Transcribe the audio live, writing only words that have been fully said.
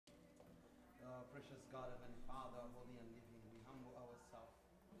Gracious God, Heavenly Father, holy and living, we humble ourselves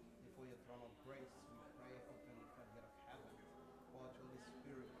before your throne of grace. We pray, open the floodgate of heaven. Lord, Holy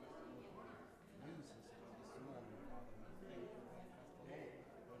Spirit, first of all, use us this morning, Father. We thank you, Lord. First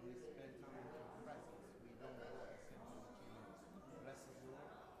of all, when we spend time in your presence, we don't go the same way to you. Bless us, Lord,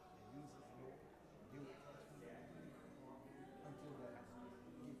 and use us, Lord. You until the end.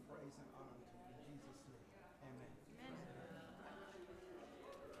 Give praise and honor to you. In Jesus' name, amen.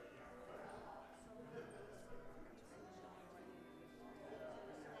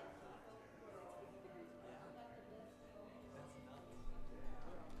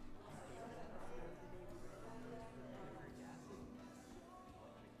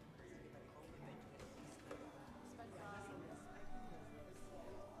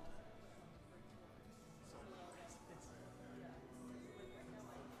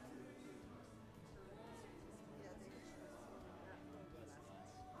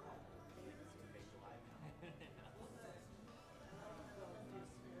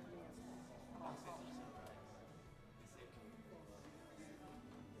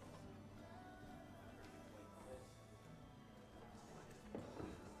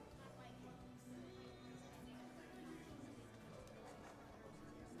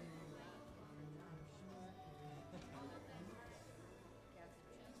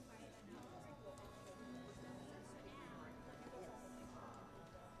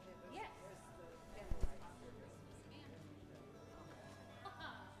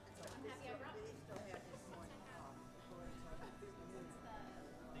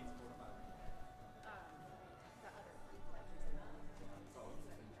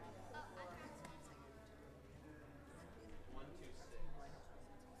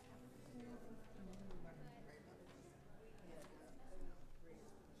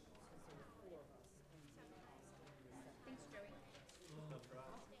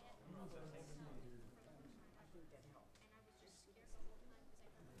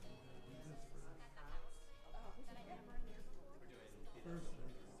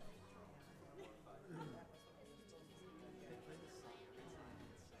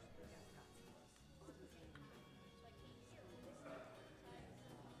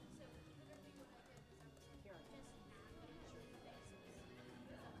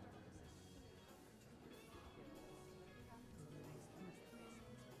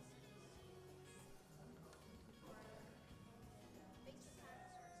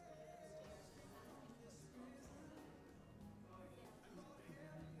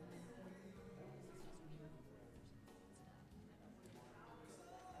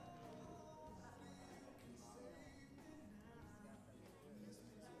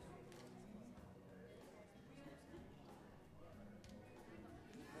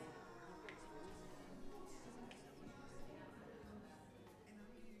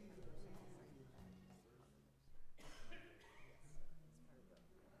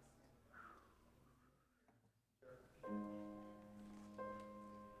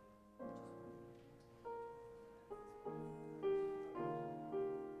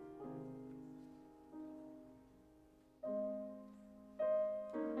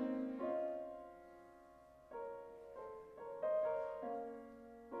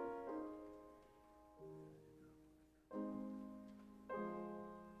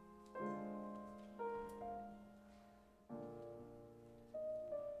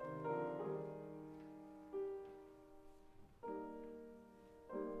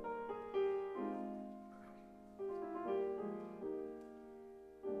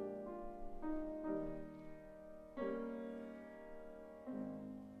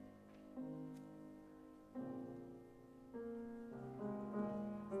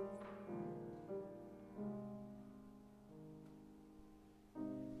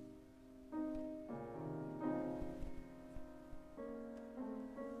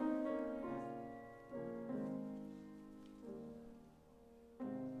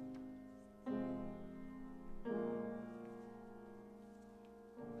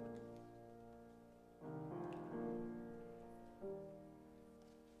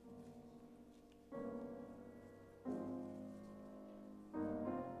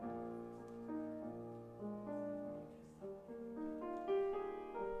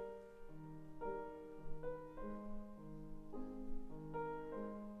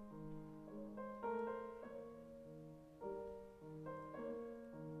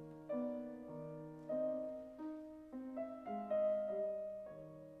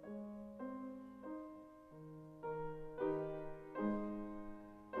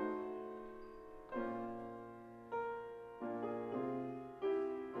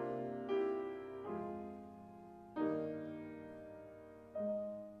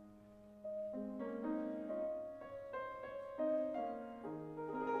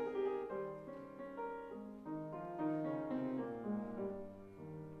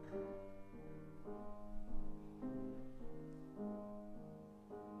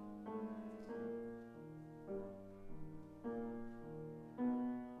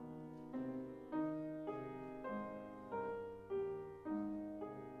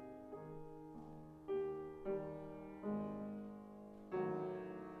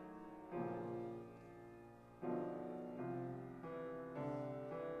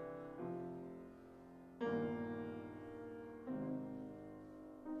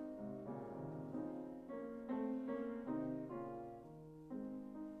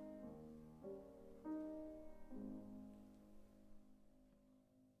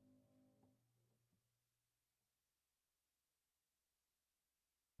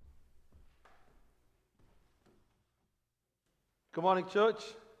 Good morning, church.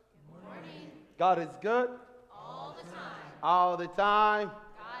 Good morning. God is good All the time. all the time.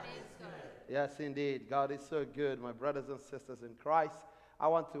 God is good. Yes, indeed. God is so good, my brothers and sisters in Christ. I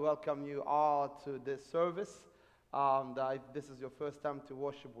want to welcome you all to this service. If this is your first time to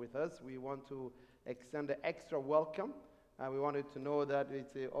worship with us, we want to extend an extra welcome. And we wanted to know that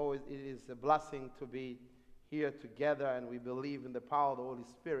it is a blessing to be here together, and we believe in the power of the Holy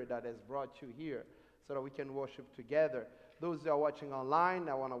Spirit that has brought you here so that we can worship together. Those who are watching online,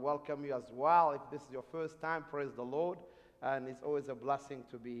 I want to welcome you as well. If this is your first time, praise the Lord. And it's always a blessing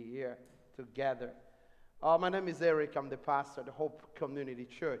to be here together. My name is Eric. I'm the pastor at the Hope Community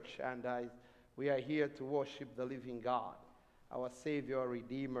Church. And we are here to worship the living God, our Savior,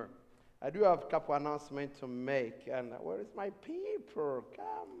 Redeemer. I do have a couple announcements to make. And where is my people?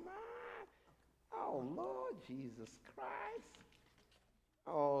 Come on. Oh, Lord Jesus Christ.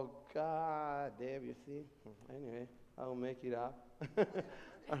 Oh, God. There you see. Anyway. I'll make it up.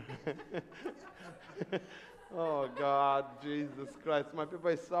 Oh, God, Jesus Christ. My people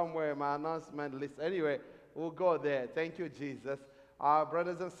is somewhere in my announcement list. Anyway, we'll go there. Thank you, Jesus. Our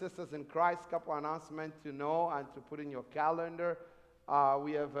brothers and sisters in Christ, couple announcements to know and to put in your calendar.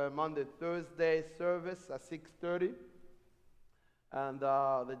 We have a Monday, Thursday service at 6:30. And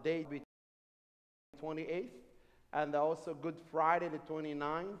the date will be 28th. And also Good Friday, the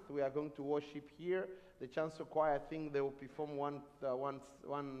 29th. We are going to worship here. The chancel choir, I think they will perform one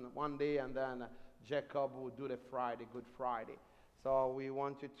day, and then Jacob will do the Friday, Good Friday. So we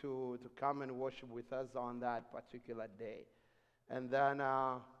want you to come and worship with us on that particular day. And then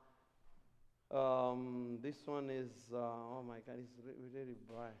this one is, oh my God, it's really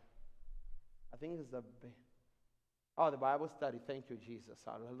bright. I think it's the Bible study. Thank you, Jesus.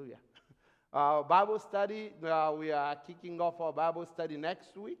 Hallelujah. Bible study, we are kicking off our Bible study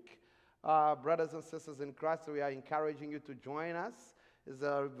next week. Brothers and sisters in Christ, we are encouraging you to join us. It's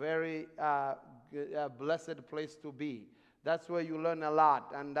a very blessed place to be. That's where you learn a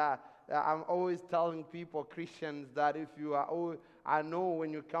lot. And I'm always telling people, Christians, that if you are, I know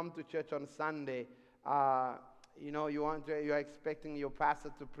when you come to church on Sunday, you're expecting your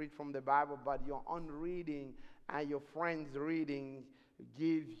pastor to preach from the Bible, but your own reading and your friends' reading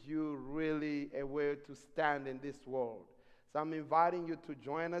gives you really a way to stand in this world. So I'm inviting you to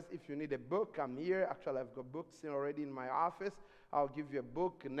join us. If you need a book, I'm here. Actually, I've got books already in my office. I'll give you a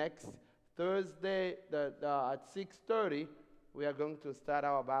book next Thursday at 6:30. We are going to start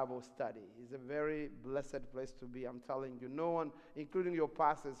our Bible study. It's a very blessed place to be. I'm telling you, no one, including your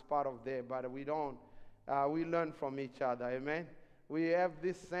pastor, is part of there, but we learn from each other. Amen. We have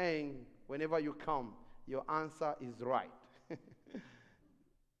this saying, whenever you come, your answer is right.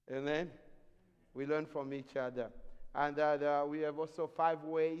 Amen. We learn from each other. And we have also 5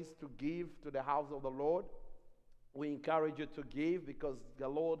 ways to give to the house of the Lord. We encourage you to give because the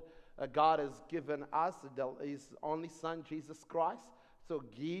Lord, God has given us His only Son, Jesus Christ. So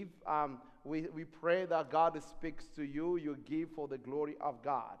give. We pray that God speaks to you. You give for the glory of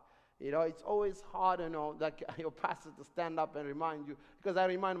God. It's always hard, like your pastor to stand up and remind you, because I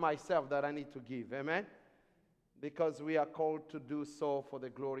remind myself that I need to give. Amen? Because we are called to do so for the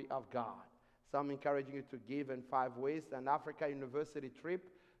glory of God. So I'm encouraging you to give in 5 ways. And Africa University trip,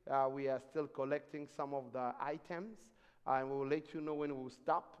 we are still collecting some of the items. And we will let you know when we'll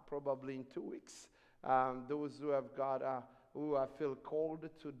stop, probably in 2 weeks. Those who have who feel called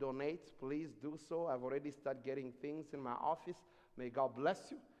to donate, please do so. I've already started getting things in my office. May God bless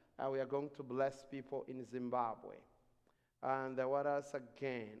you. And we are going to bless people in Zimbabwe. And what else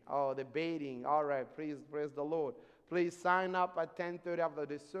again? Oh, the baiting. All right, please praise the Lord. Please sign up at 10:30 after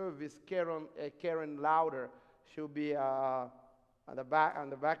the service. Karen Lauder, she'll be on the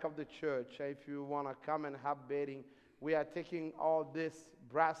back of the church. If you want to come and have baiting, we are taking all this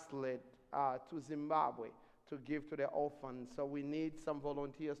bracelet to Zimbabwe to give to the orphans. So we need some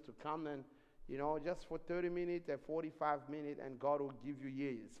volunteers to come and, just for 30 minutes and 45 minutes, and God will give you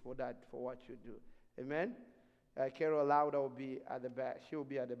years for what you do. Amen. Carol Lauda will be at the back. She will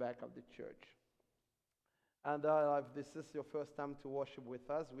be at the back of the church. And if this is your first time to worship with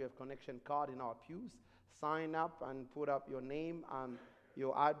us, we have connection card in our pews. Sign up and put up your name and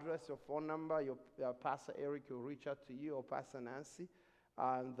your address, your phone number. Your Pastor Eric will reach out to you, or Pastor Nancy,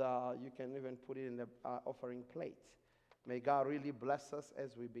 and you can even put it in the offering plate. May God really bless us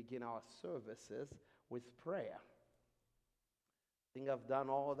as we begin our services with prayer. I think I've done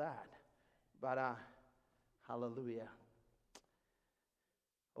all that, but hallelujah.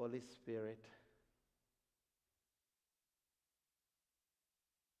 Holy Spirit.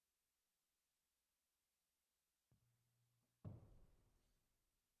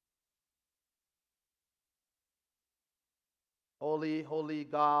 Holy, holy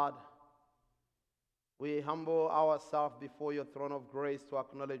God, we humble ourselves before your throne of grace to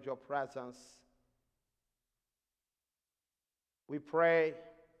acknowledge your presence. We pray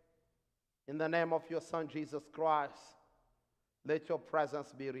in the name of your Son, Jesus Christ, let your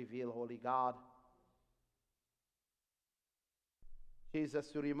presence be revealed, holy God. Jesus,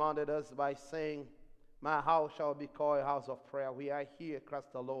 you reminded us by saying, my house shall be called a house of prayer. We are here,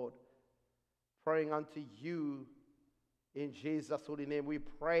 Christ the Lord, praying unto you in Jesus' holy name. We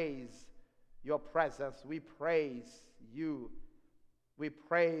praise your presence. We praise you. We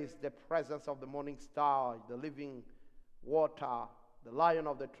praise the presence of the morning star, the living water, the Lion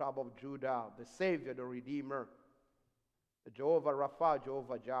of the tribe of Judah, the Savior, the Redeemer, the Jehovah Rapha,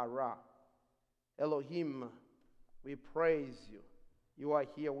 Jehovah Jireh, Elohim. We praise you. You are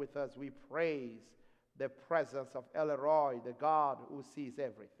here with us. We praise the presence of El Elroy, the God who sees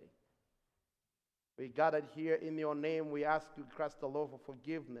everything. We gathered here in your name. We ask you, Christ the Lord, for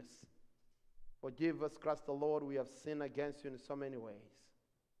forgiveness. Forgive us, Christ the Lord. We have sinned against you in so many ways.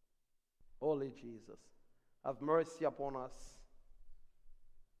 Holy Jesus, have mercy upon us.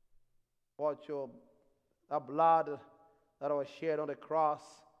 Watch your blood that was shed on the cross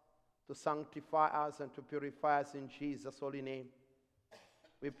to sanctify us and to purify us in Jesus' holy name.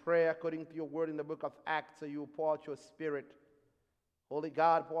 We pray according to your word in the book of Acts, that you pour out your Spirit. Holy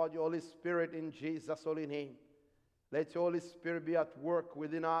God, pour out your Holy Spirit in Jesus' holy name. Let your Holy Spirit be at work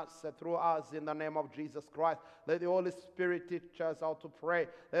within us and through us in the name of Jesus Christ. Let the Holy Spirit teach us how to pray.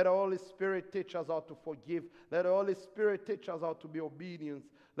 Let the Holy Spirit teach us how to forgive. Let the Holy Spirit teach us how to be obedient.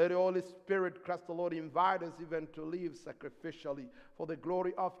 Let the Holy Spirit, Christ the Lord, invite us even to live sacrificially for the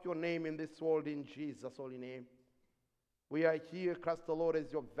glory of your name in this world in Jesus' holy name. We are here, Christ the Lord, as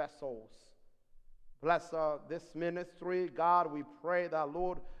your vessels. Bless this ministry, God. We pray that,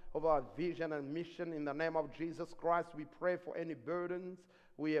 Lord, of our vision and mission in the name of Jesus Christ. We pray for any burdens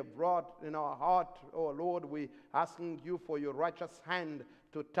we have brought in our heart. Oh, Lord, we asking you for your righteous hand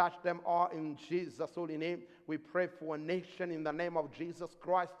to touch them all in Jesus' holy name. We pray for a nation in the name of Jesus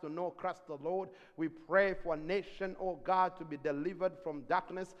Christ to know Christ the Lord. We pray for a nation, oh God, to be delivered from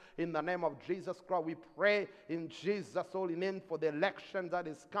darkness in the name of Jesus Christ. We pray in Jesus' holy name for the election that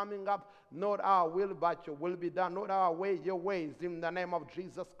is coming up. Not our will, but your will be done. Not our way, your ways. In the name of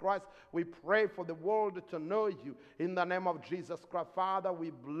Jesus Christ, we pray for the world to know you. In the name of Jesus Christ, Father, we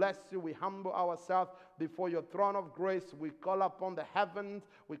bless you. We humble ourselves before your throne of grace. We call upon the heavens.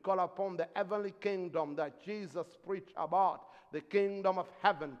 We call upon the heavenly kingdom that Jesus preached about. The kingdom of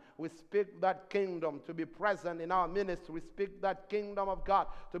heaven. We speak that kingdom to be present in our ministry. We speak that kingdom of God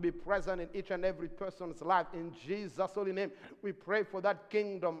to be present in each and every person's life. In Jesus' holy name, we pray for that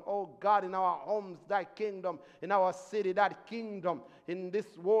kingdom, oh God, in our homes, that kingdom in our city, that kingdom in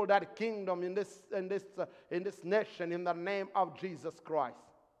this world, that kingdom in this nation, in the name of Jesus Christ.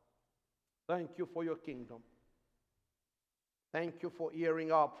 Thank you for your kingdom. Thank you for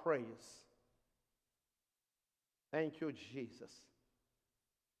hearing our prayers. Thank you, Jesus.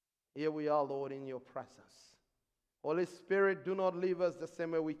 Here we are, Lord, in your presence. Holy Spirit, do not leave us the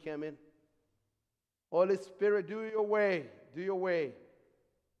same way we came in. Holy Spirit, do your way. Do your way.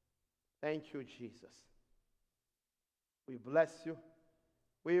 Thank you, Jesus. We bless you.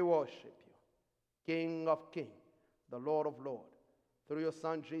 We worship you. King of kings, the Lord of lords. Through your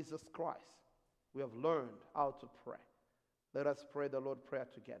Son, Jesus Christ, we have learned how to pray. Let us pray the Lord's Prayer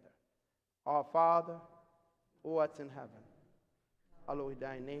together. Our Father, who art in heaven, hallowed be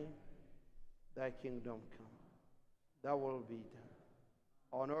thy name. Thy kingdom come. Thy will be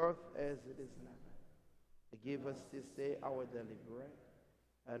done, on earth as it is in heaven. Give us this day our daily bread,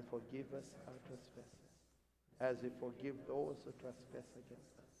 and forgive us our trespasses, as we forgive those who trespass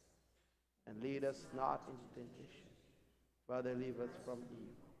against us. And lead us not into temptation, but deliver us from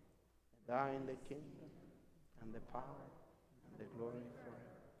evil. And thine the kingdom, and the power, and the glory forever.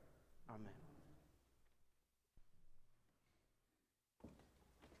 Amen.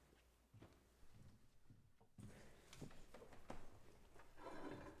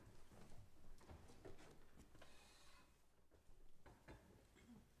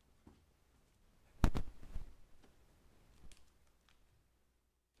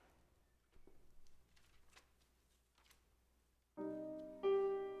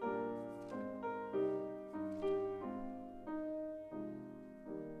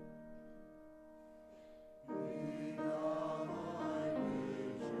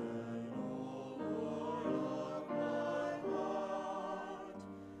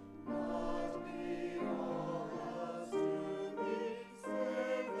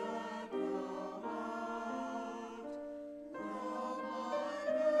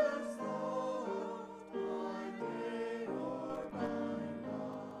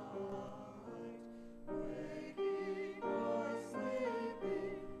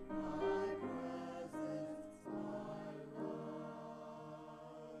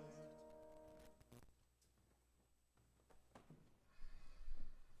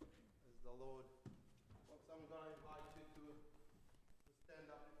 Lord. Folks, I'm going to invite you to stand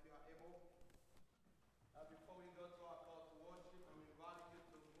up if you are able. Before we go to our call to worship, I'm inviting you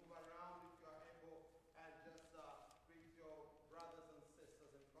to move around if you are able and just greet your brothers and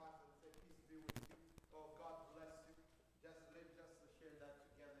sisters in Christ and say, peace be with you, or God bless you. Just to share that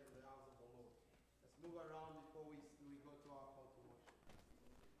together in the house of the Lord. Let's move around before we go to our call to worship.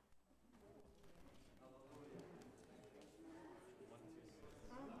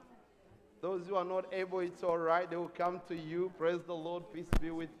 Those who are not able, it's all right. They will come to you. Praise the Lord. Peace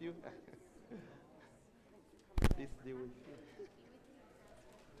be with you. Peace be with you.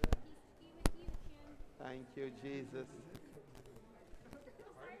 Thank you, Jesus.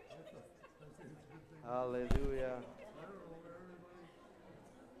 Hallelujah.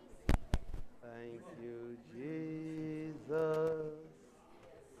 Thank you, Jesus.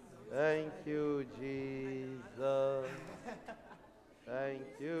 Thank you, Jesus. Thank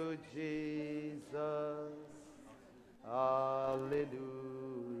you, Jesus. Hallelujah.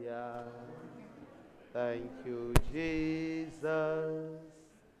 Thank you, Jesus.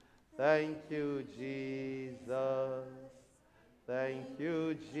 Thank you, Jesus. Thank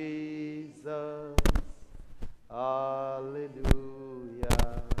you, Jesus. Hallelujah.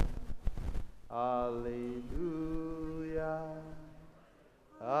 Hallelujah.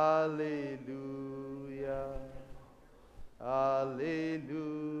 Hallelujah. Hallelujah.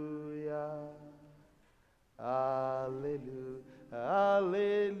 Hallelujah. Hallelujah.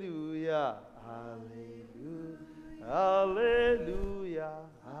 Hallelujah. Hallelujah.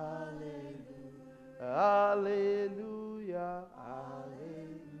 Hallelujah.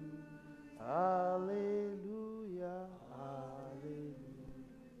 Hallelujah. Hallelujah.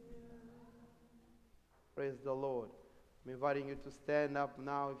 Praise the Lord. I'm inviting you to stand up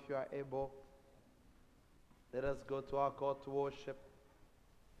now if you are able. Let us go to our call to worship.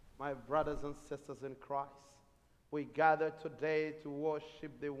 My brothers and sisters in Christ, we gather today to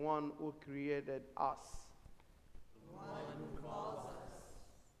worship the one who created us. The one who calls us.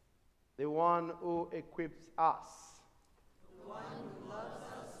 The one who equips us. The one who loves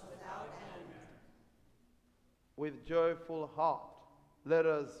us without end. With joyful heart, let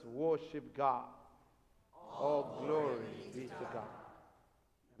us worship God. All glory be to God.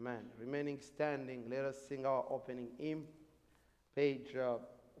 Amen. Remaining standing, let us sing our opening hymn. Page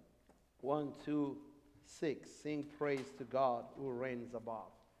 126. Sing praise to God who reigns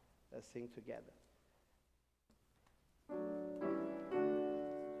above. Let's sing together. Hallelujah.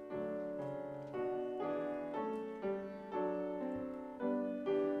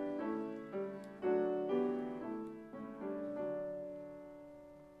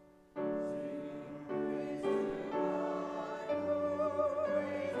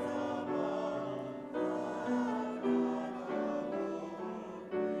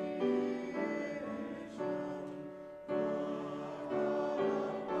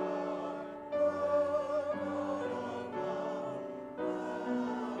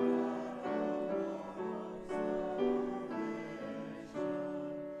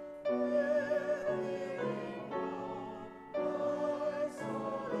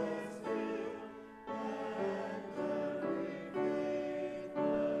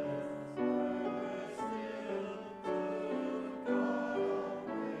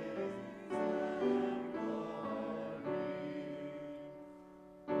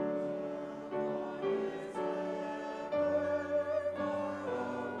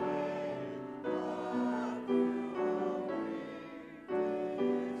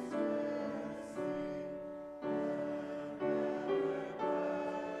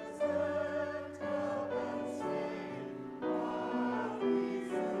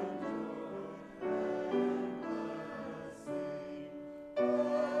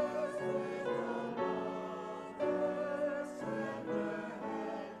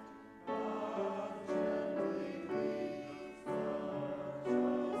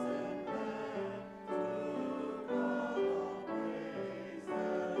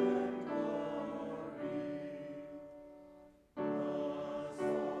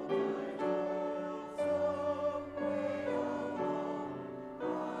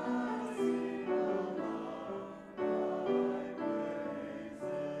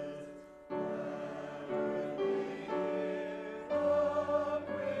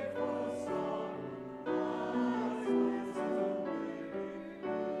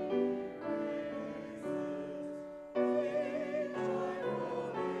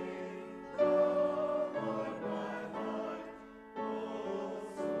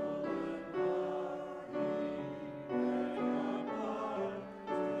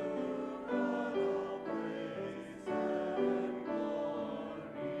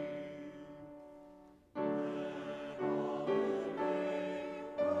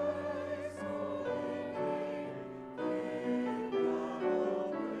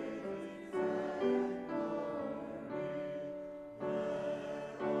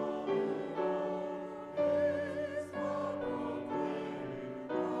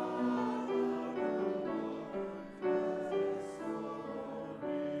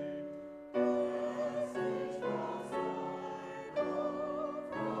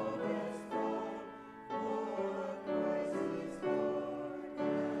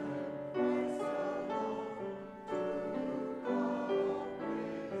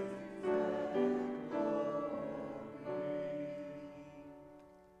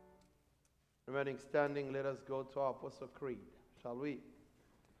 Remaining standing, let us go to our Apostle Creed. Shall we?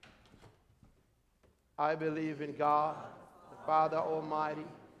 I believe in God, the Father Almighty,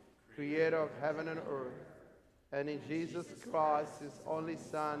 creator of heaven and earth, and in Jesus Christ, his only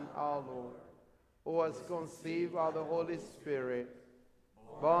Son, our Lord, who was conceived by the Holy Spirit,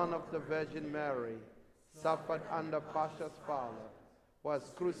 born of the Virgin Mary, suffered under Pontius Pilate,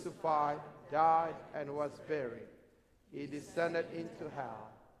 was crucified, died, and was buried. He descended into hell.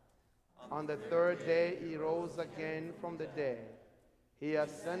 On the third day he rose again from the dead. He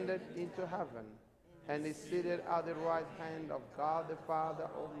ascended into heaven, and is seated at the right hand of God the Father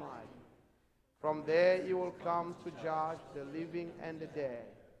Almighty. From there he will come to judge the living and the dead.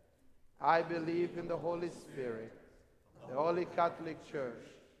 I believe in the Holy Spirit, the Holy Catholic Church,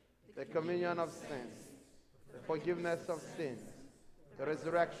 the communion of saints, the forgiveness of sins, the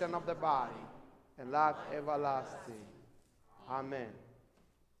resurrection of the body, and life everlasting. Amen.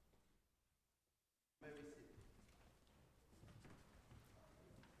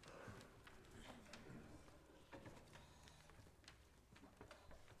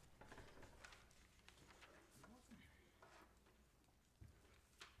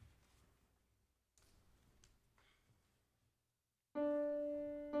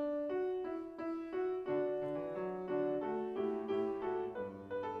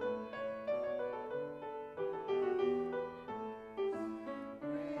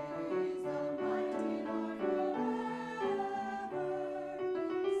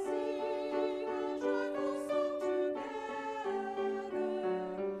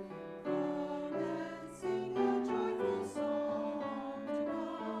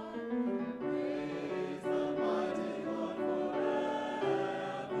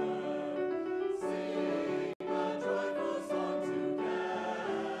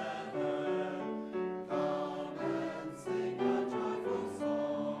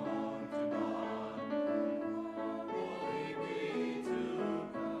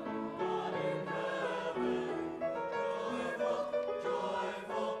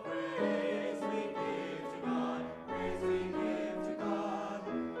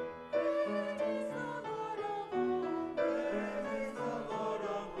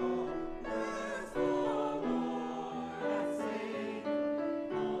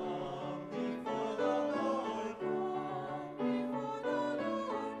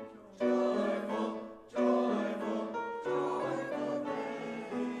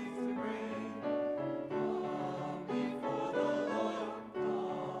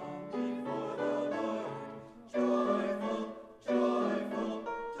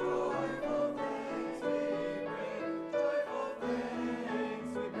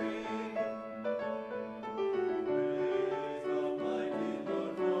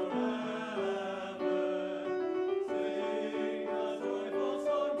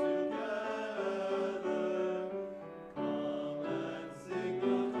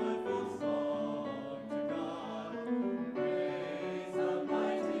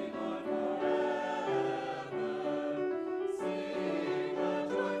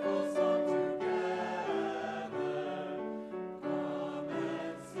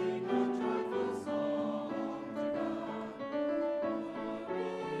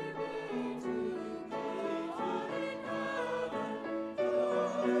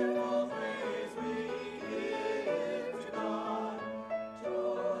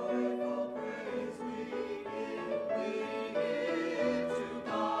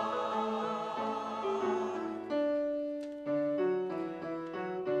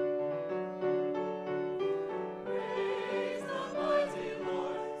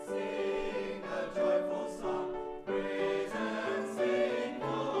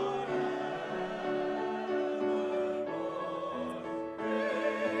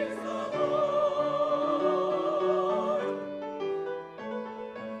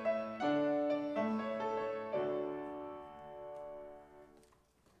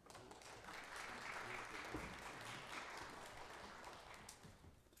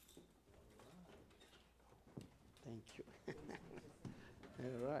 Thank you.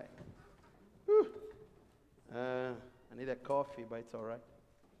 All right. Whew. I need a coffee, but it's all right.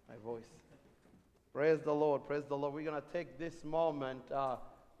 My voice. Praise the Lord. Praise the Lord. We're going to take this moment. I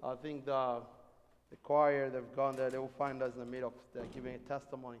think the choir, they've gone there. They will find us in the middle of giving a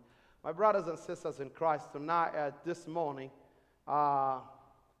testimony. My brothers and sisters in Christ, tonight, this morning, my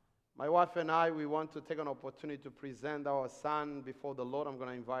wife and I, we want to take an opportunity to present our son before the Lord. I'm going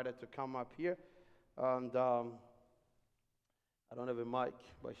to invite her to come up here. And I don't have a mic,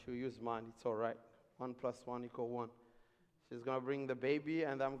 but she'll use mine. It's all right. 1 + 1 = 1. She's going to bring the baby,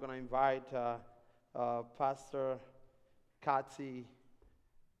 and I'm going to invite Pastor Kathy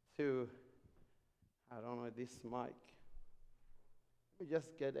to I don't know this mic. We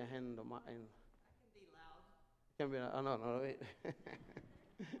just get a hand on my end. I can be loud. Can be. Oh no, no, wait.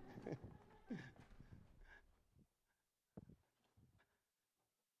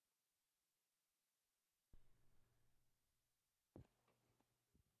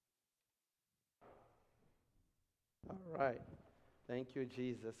 All right. Thank you,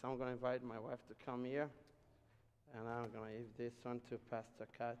 Jesus. I'm going to invite my wife to come here, and I'm going to give this one to Pastor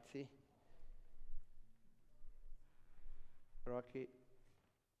Kathy. Rocky.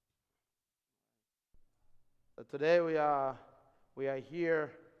 So today we are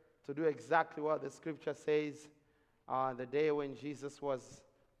here to do exactly what the scripture says. The day when Jesus was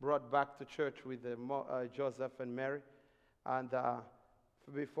brought back to church with Joseph and Mary, and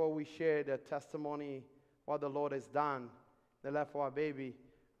before we share the testimony, what the Lord has done, the life of our baby,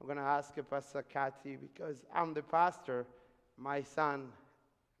 I'm going to ask Pastor Kathy, because I'm the pastor, my son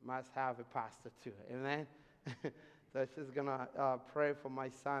must have a pastor too. Amen? So she's going to pray for my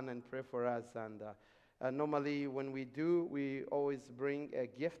son and pray for us. And normally when we do, we always bring a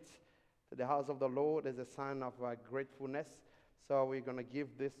gift to the house of the Lord as a sign of gratefulness. So we're going to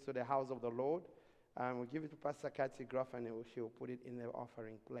give this to the house of the Lord. And we'll give it to Pastor Kathy Groff, and she'll put it in the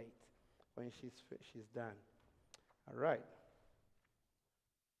offering plate when she's done. All right.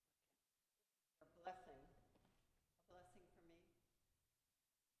 A blessing. A blessing for me.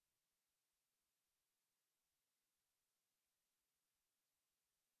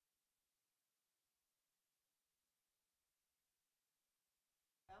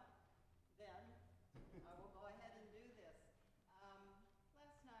 Well, then I will go ahead and do this.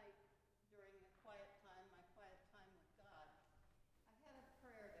 Last night, during the quiet time, my quiet time with God, I had a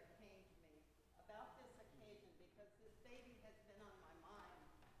prayer that came to me about this occasion, because this baby has been on my mind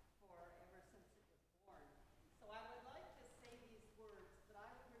for ever since it was born. So I would like to say these words, but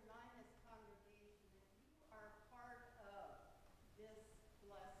I would remind this congregation that you are part of this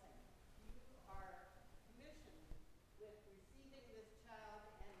blessing. You are commissioned with receiving this child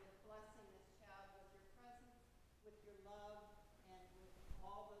and with blessing this child with your presence, with your love, and with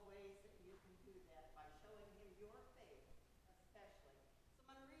all the ways that you can do that by showing him your faith, especially.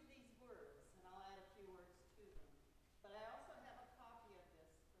 So I'm going to read these words, and I'll add a few words to them. But I also have a copy of this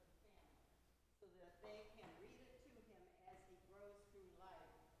for the family, so that they can read it to him as he grows through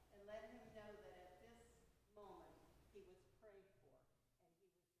life, and let him know that at this moment he was prayed for, and he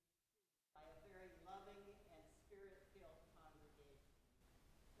was received by a very loving and spirit-filled congregation.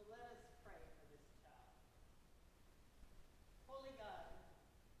 So let us pray for this child. Holy God,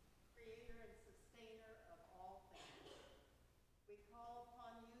 creator and sustainer of all things, we call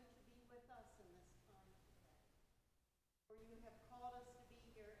upon you to be with us in this time today. For you have called us to be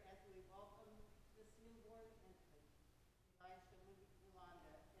here as we welcome this newborn infant, Elisha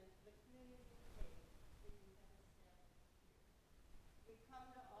Mulanda, into the community of faith that you have established here. We come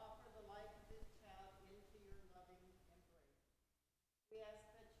to offer the life of this child into your loving embrace. We ask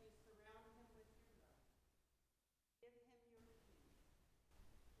that you surround him with your love. Give him your peace.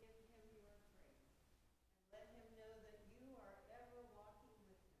 Give him your grace. And let him know that you are ever walking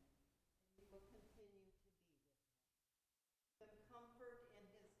with him, and you will continue to be with him. Give him comfort in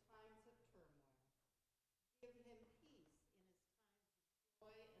his times of turmoil. Give him peace in his times of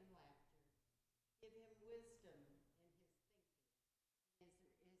joy and laughter. Give him wisdom in his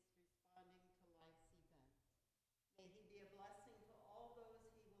thinking and his responding to life's events. May he be a blessing to all those he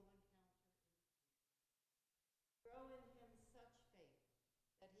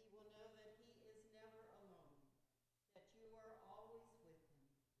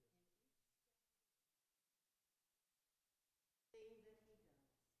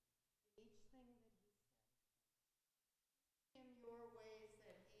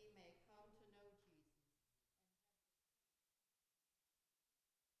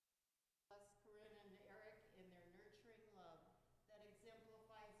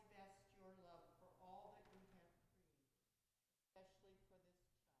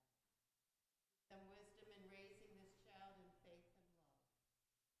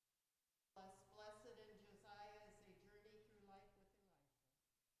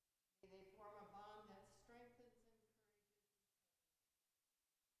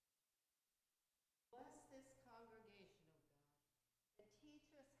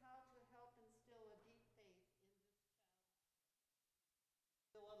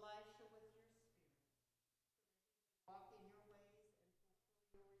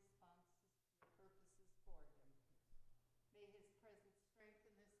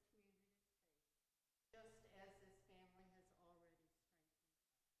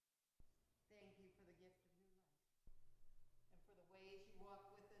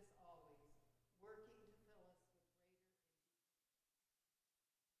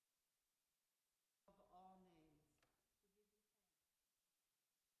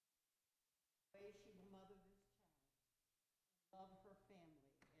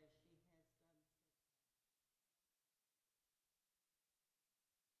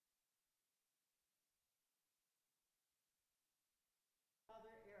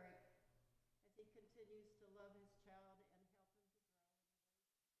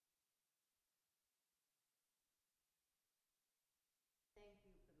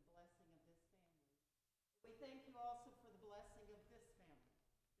thank you also for the blessing of this family,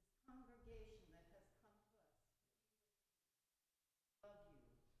 this congregation that has come to us. Love you.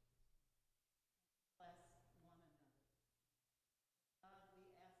 Bless one another. God, we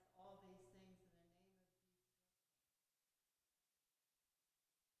ask all these things in the name of Jesus.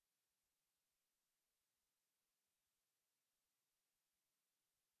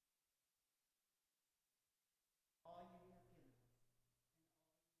 All you have given us and all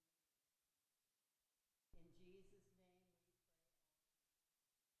you will do. In Jesus' name we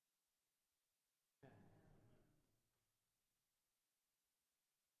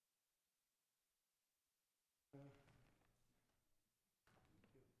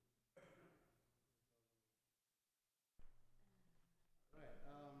pray. Right.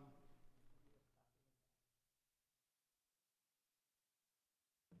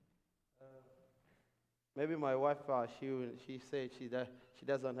 Maybe my wife, she said she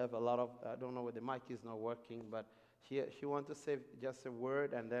doesn't have a lot of, I don't know where the mic is not working, but she wants to say just a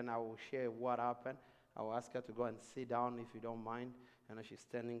word, and then I will share what happened. I will ask her to go and sit down if you don't mind. I know she's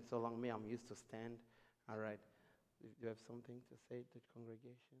standing so long. Me, I'm used to stand. All right. Do you have something to say to the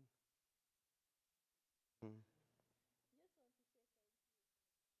congregation? Hmm.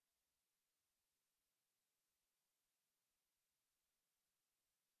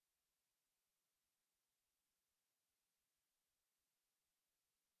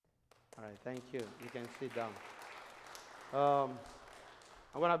 All right, thank you. You can sit down. I'm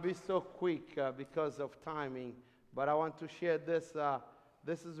going to be so quick because of timing, but I want to share this.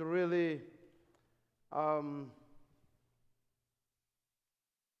 This is really, I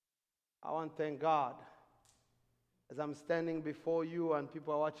want to thank God as I'm standing before you and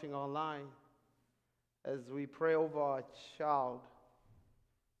people are watching online, as we pray over our child.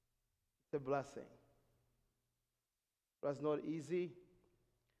 It's a blessing. It was not easy.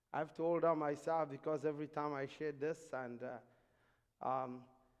 I have to hold on myself because every time I share this, and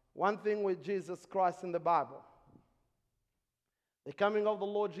one thing with Jesus Christ in the Bible, the coming of the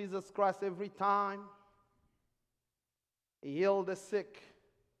Lord Jesus Christ, every time He healed the sick,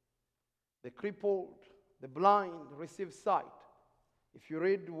 the crippled, the blind, receive sight. If you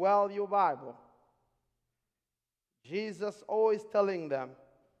read well your Bible, Jesus always telling them,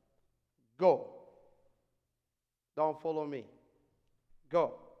 go. Don't follow me.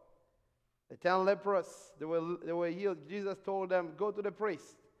 Go. The 10 lepers, they were healed. Jesus told them, go to the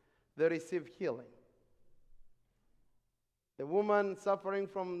priest. They received healing. The woman suffering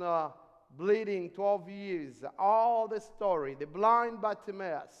from bleeding 12 years, all the story. The blind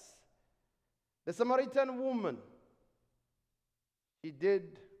Bartimaeus. The Samaritan woman, she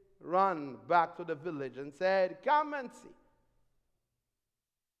did run back to the village and said, come and see.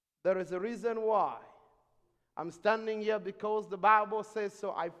 There is a reason why I'm standing here, because the Bible says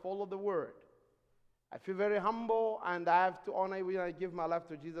so. I follow the word. I feel very humble, and I have to honor when I give my life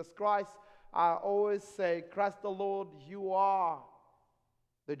to Jesus Christ. I always say, Christ the Lord, you are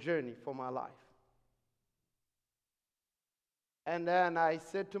the journey for my life. And then I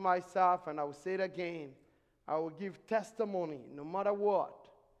said to myself, and I will say it again, I will give testimony no matter what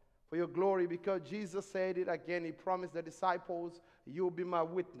for your glory, because Jesus said it again. He promised the disciples, you'll be my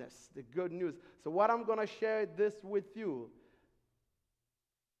witness, the good news. So what I'm going to share this with you,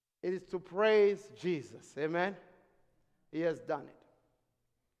 it is to praise Jesus. Amen? He has done it.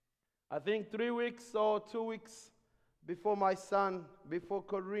 I think 3 weeks or 2 weeks before my son, before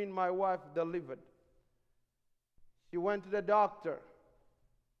Corinne, my wife, delivered, she went to the doctor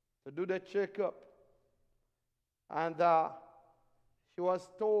to do the checkup. And she was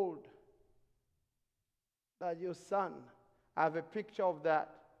told that your son, I have a picture of that,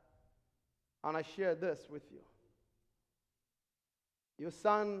 and I share this with you. Your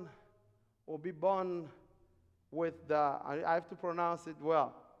son will be born with the, I have to pronounce it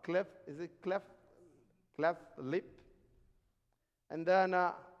well, cleft, is it cleft? Cleft lip. And then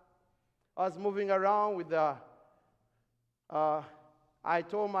I was moving around with the, I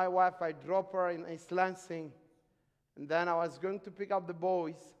told my wife I'd drop her in East Lansing, and then I was going to pick up the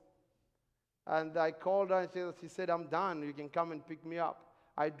boys, and I called her, and she said, I'm done, you can come and pick me up.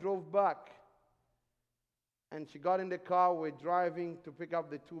 I drove back, and she got in the car, we're driving to pick up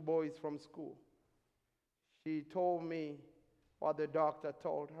the 2 boys from school. She told me what the doctor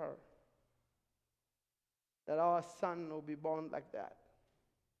told her, that our son will be born like that.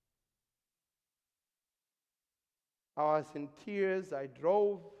 I was in tears. I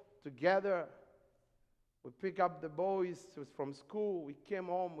drove together. We picked up the boys from school. We came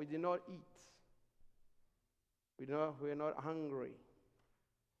home. We did not eat. We were not hungry.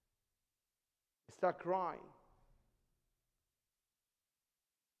 We started crying.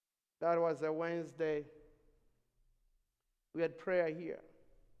 That was a Wednesday. We had prayer here.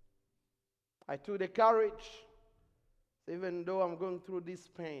 I took the courage. So even though I'm going through this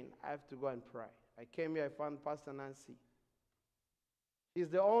pain, I have to go and pray. I came here, I found Pastor Nancy. She's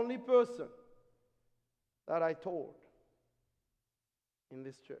the only person that I told in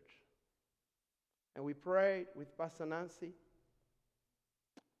this church. And we prayed with Pastor Nancy.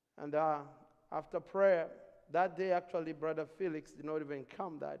 And after prayer, that day actually Brother Felix did not even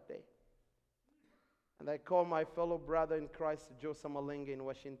come that day. And I called my fellow brother in Christ, Joe Samalinga in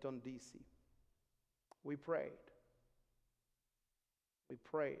Washington, D.C. We prayed. We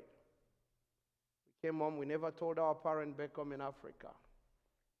prayed. We came home. We never told our parents back home in Africa.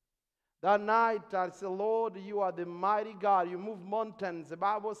 That night, I said, Lord, you are the mighty God. You move mountains. The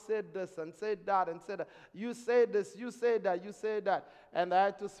Bible said this and said that and said that. You said this, you said that, you said that. And I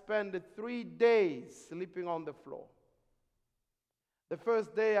had to spend 3 days sleeping on the floor. The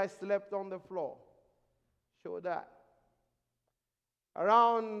first day I slept on the floor. Show that.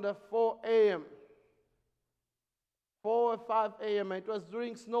 Around 4 a.m., 4 or 5 a.m., it was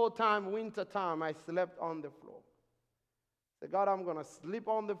during snow time, winter time, I slept on the floor. I said, God, I'm going to sleep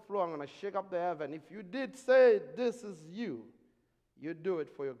on the floor. I'm going to shake up the heaven. If you did say this is you, you do it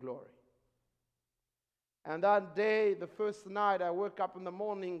for your glory. And that day, the first night, I woke up in the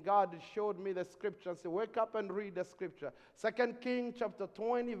morning, God showed me the scripture and said, wake up and read the scripture. 2 Kings chapter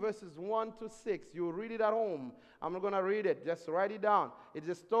 20, verses 1 to 6. You read it at home. I'm not going to read it. Just write it down. It's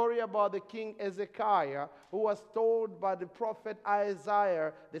a story about the king Hezekiah, who was told by the prophet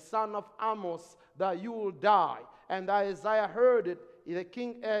Isaiah, the son of Amos, that you will die. And Isaiah heard it. The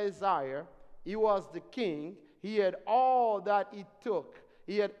king Isaiah, he was the king. He had all that he took.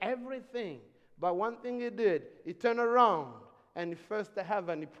 He had everything. But one thing he did, he turned around and he faced the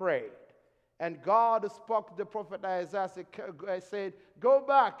heaven, he prayed. And God spoke to the prophet Isaiah, said, go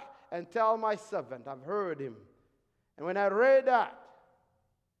back and tell my servant, I've heard him. And when I read that,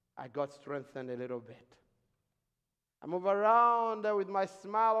 I got strengthened a little bit. I move around with my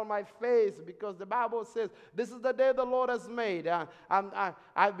smile on my face because the Bible says, this is the day the Lord has made.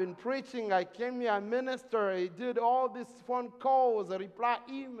 I've been preaching, I came here, I ministered, I did all these phone calls, I reply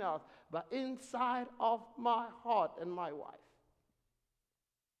emails. But inside of my heart and my wife,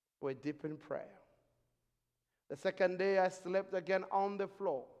 we're deep in prayer. The second day, I slept again on the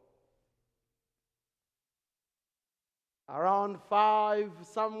floor. Around 5,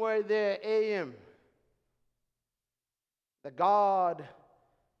 somewhere there, a.m., the God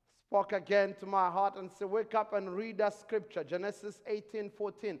spoke again to my heart and said, wake up and read that scripture, Genesis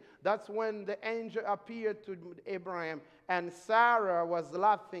 18:14. That's when the angel appeared to Abraham and Sarah was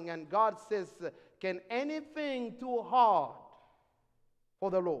laughing. And God says, can anything too hard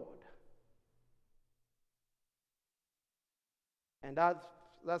for the Lord? And that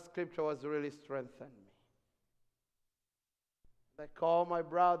scripture was really strengthened me. I called my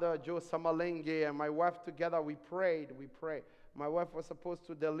brother Joe Samalinga and my wife together. We prayed. My wife was supposed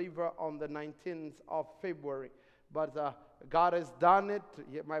to deliver on the 19th of February. But God has done it.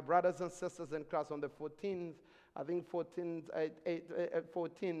 My brothers and sisters in Christ, on the 14th, I think 14th,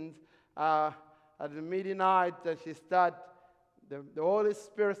 at the midnight, the Holy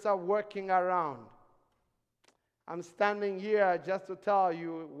Spirit started working around. I'm standing here just to tell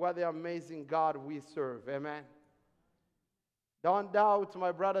you what the amazing God we serve. Amen. Don't doubt,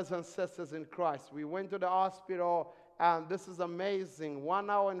 my brothers and sisters in Christ. We went to the hospital, and this is amazing. 1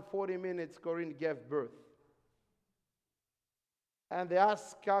 hour and 40 minutes, Corinne gave birth. And they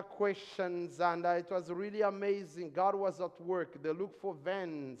asked her questions, and it was really amazing. God was at work. They looked for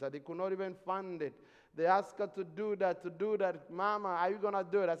vans, and they could not even find it. They asked her to do that. Mama, are you going to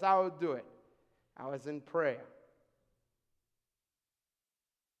do it? I said, I will do it. I was in prayer.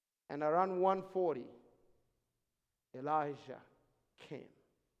 And around 1:40, Elijah came.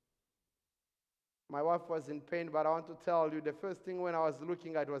 My wife was in pain, but I want to tell you, the first thing when I was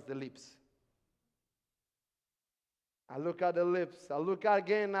looking at was the lips. I look at the lips. I look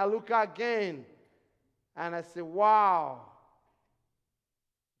again. And I say, wow,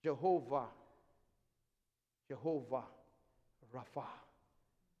 Jehovah Rapha.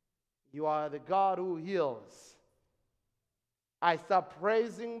 You are the God who heals. I start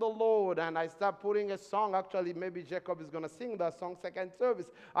praising the Lord, and I start putting a song. Actually, maybe Jacob is going to sing that song second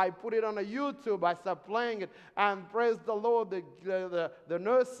service. I put it on a YouTube. I start playing it and praise the Lord. The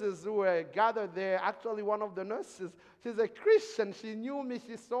nurses who were gathered there, actually one of the nurses, she's a Christian. She knew me.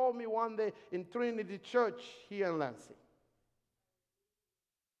 She saw me one day in Trinity Church here in Lansing.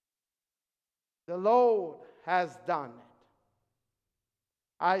 The Lord has done it.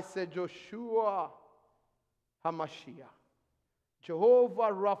 I said, Joshua HaMashiach.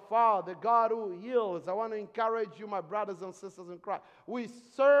 Jehovah Rapha, the God who heals. I want to encourage you, my brothers and sisters in Christ. We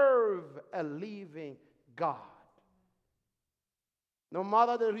serve a living God. No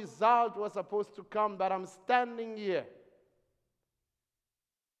matter the result was supposed to come, but I'm standing here.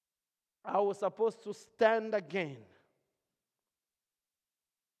 I was supposed to stand again.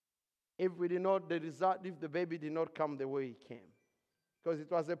 If we did not, the result, if the baby did not come the way he came. Because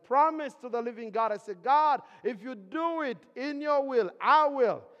it was a promise to the living God. I said, God, if you do it in your will, I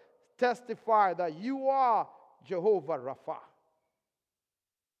will testify that you are Jehovah Rapha.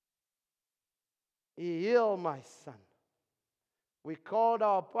 He healed my son. We called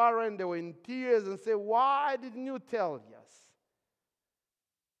our parents, they were in tears and said, why didn't you tell us?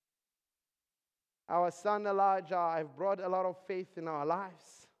 Our son Elijah, I've brought a lot of faith in our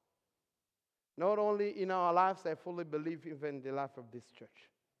lives. Not only in our lives, I fully believe even in the life of this church.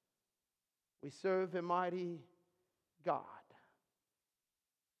 We serve a mighty God.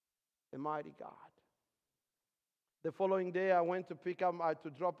 A mighty God. The following day, I went to pick up, to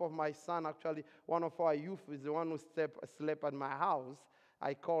drop off my son. Actually, one of our youth is the one who slept at my house.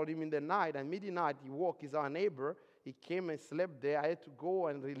 I called him in the night, and midnight he woke. He's our neighbor. He came and slept there. I had to go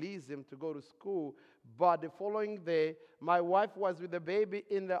and release him to go to school. But the following day, my wife was with the baby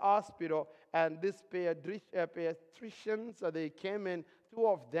in the hospital, and these pediatricians, they came in, two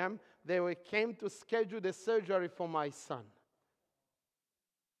of them, came to schedule the surgery for my son.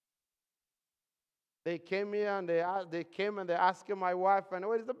 They came here and they asked my wife, and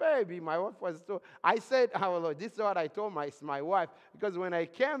where is the baby? My wife was so. I said, oh Lord, this is what I told my wife, because when I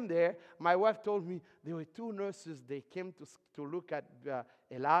came there, my wife told me there were two nurses. They came to look at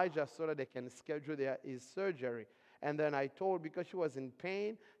Elijah so that they can schedule his surgery. And then I told, because she was in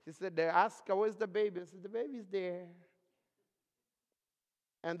pain, she said, they asked her, where's the baby? I said, the baby's there.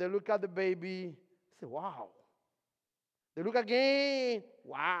 And they look at the baby. I said, wow. They look again.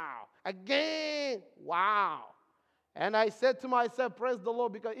 Wow. Again. Wow. And I said to myself, praise the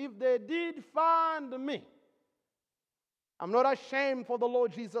Lord, because if they did find me, I'm not ashamed for the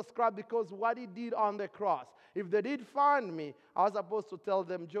Lord Jesus Christ because what he did on the cross. If they did find me, I was supposed to tell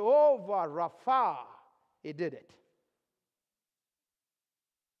them, Jehovah Rapha, he did it.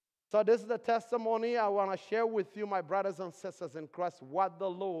 So this is the testimony I want to share with you, my brothers and sisters in Christ, what the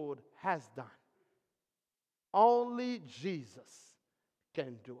Lord has done. Only Jesus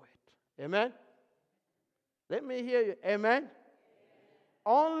can do it. Amen? Let me hear you. Amen?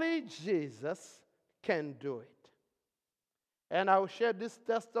 Only Jesus can do it. And I will share this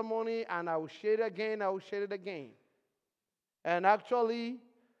testimony, and I will share it again, I will share it again. And actually,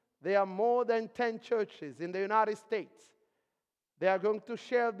 there are more than 10 churches in the United States. They are going to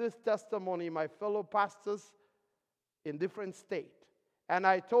share this testimony, my fellow pastors in different states. And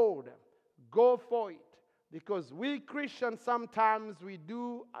I told them, go for it. Because we Christians, sometimes we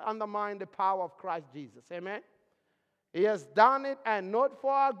do undermine the power of Christ Jesus. Amen? He has done it, and not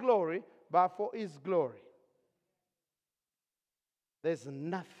for our glory, but for his glory. There's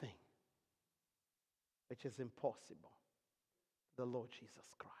nothing which is impossible to the Lord Jesus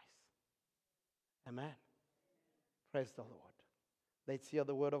Christ. Amen? Praise the Lord. Let's hear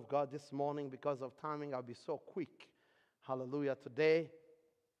the word of God this morning. Because of timing, I'll be so quick. Hallelujah. Today,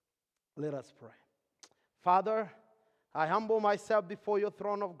 let us pray. Father, I humble myself before your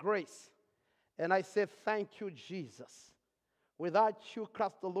throne of grace, and I say thank you, Jesus. Without you,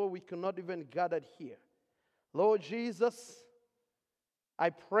 Christ the Lord, we could not even gather here. Lord Jesus, I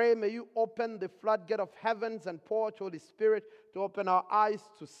pray, may you open the floodgate of heavens and pour out your Holy Spirit to open our eyes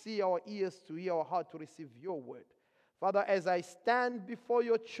to see, our ears to hear, our heart to receive your word. Father, as I stand before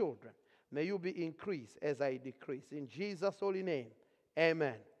your children, may you be increased as I decrease. In Jesus' holy name,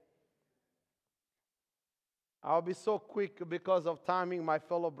 amen. I'll be so quick because of timing, my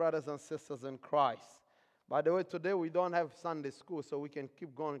fellow brothers and sisters in Christ. By the way, today we don't have Sunday school, so we can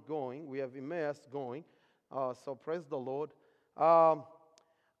keep going. We have Emmaus going. So praise the Lord. I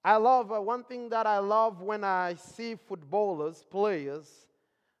love, one thing that I love when I see footballers, players,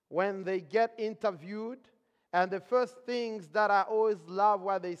 when they get interviewed, and the first things that I always love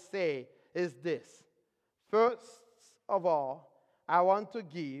what they say is this. First of all, I want to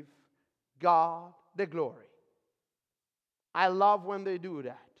give God the glory. I love when they do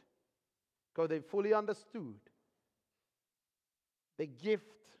that because they fully understood the gift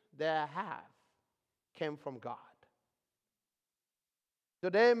they have came from God.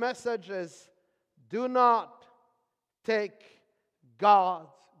 Today's message is, do not take God's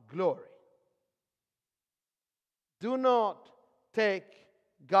glory. Do not take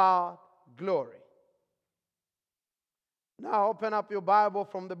God's glory. Now open up your Bible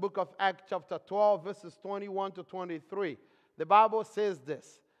from the book of Acts chapter 12, verses 21 to 23. the Bible says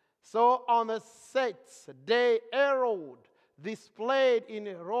this. So on the sixth day, Herod, displayed in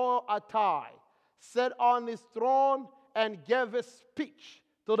royal attire, sat on his throne and gave a speech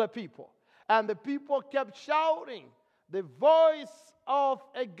to the people. And the people kept shouting, "The voice of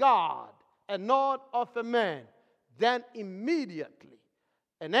a God and not of a man." Then immediately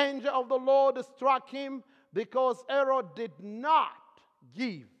an angel of the Lord struck him, because Herod did not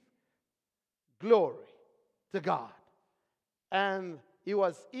give glory to God. And he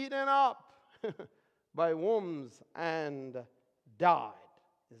was eaten up by worms and died.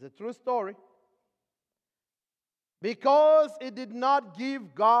 It's a true story. Because he did not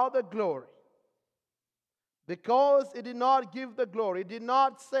give God the glory. Because he did not give the glory. It did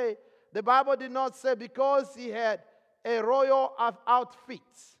not say, the Bible did not say because he had a royal outfit.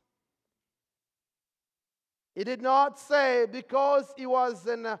 It did not say because he was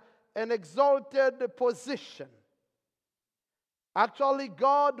in an exalted position. Actually,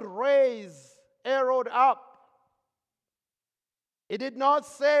 God raised Herod up. It did not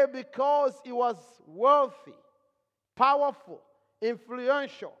say because he was wealthy, powerful,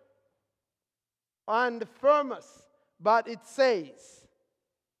 influential, and famous, but it says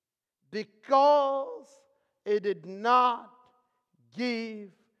because he did not give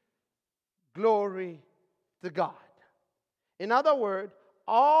glory to God. In other words,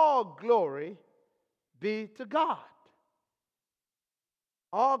 all glory be to God.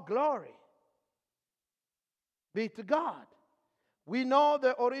 All glory be to God. We know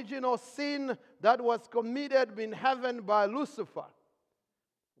the original sin that was committed in heaven by Lucifer,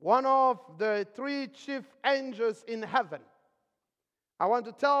 one of the three chief angels in heaven. I want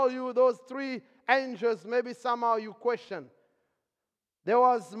to tell you those three angels, maybe somehow you question. There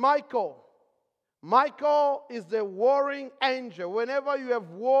was Michael. Michael is the warring angel. Whenever you have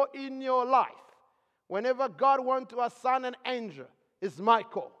war in your life, whenever God wants to assign an angel, it's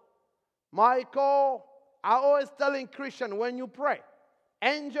Michael. Michael, I always telling Christians, when you pray,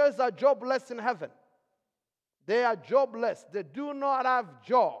 angels are jobless in heaven. They are jobless. They do not have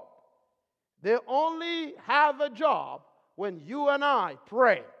job. They only have a job when you and I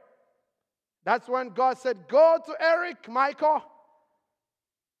pray. That's when God said, "Go to Eric, Michael.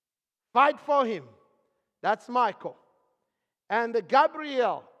 Fight for him." That's Michael. And the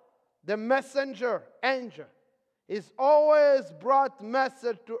Gabriel, the messenger angel, is always brought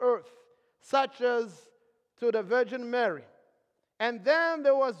message to earth, such as to the Virgin Mary. And then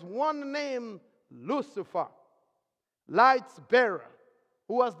there was one named Lucifer, light's bearer,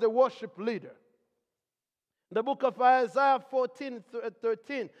 who was the worship leader. The book of Isaiah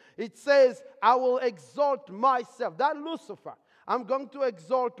 14:13, it says, "I will exalt myself." That Lucifer, I'm going to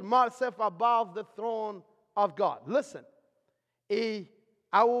exalt myself above the throne of God. Listen,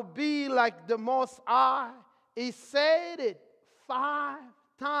 I will be like the Most High. He said it 5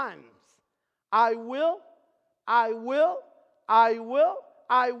 times. I will, I will, I will,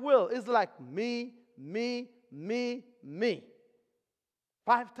 I will. It's like me, me, me, me.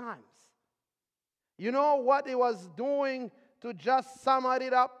 5 times. You know what he was doing to just sum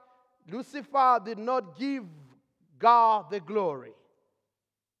it up? Lucifer did not give God the glory.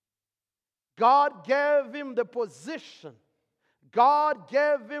 God gave him the position. God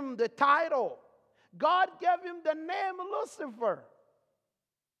gave him the title. God gave him the name Lucifer.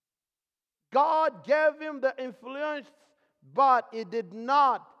 God gave him the influence, but he did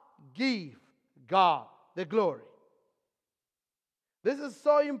not give God the glory. This is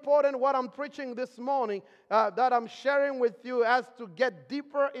so important what I'm preaching this morning, that I'm sharing with you as to get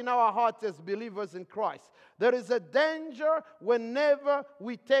deeper in our hearts as believers in Christ. There is a danger whenever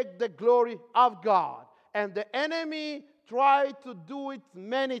we take the glory of God. And the enemy tried to do it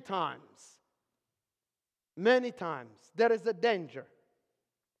many times. Many times. There is a danger.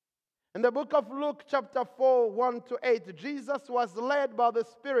 In the book of Luke chapter 4, 1-8, Jesus was led by the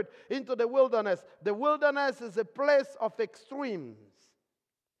Spirit into the wilderness. The wilderness is a place of extremes.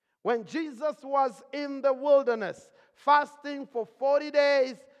 When Jesus was in the wilderness, fasting for 40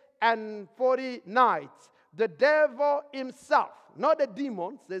 days and 40 nights, the devil himself, not the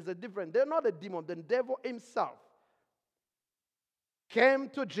demons, there's a difference, they're not a demon, the devil himself came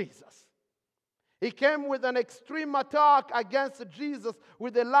to Jesus. He came with an extreme attack against Jesus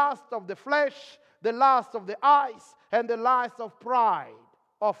with the lust of the flesh, the lust of the eyes, and the lust of pride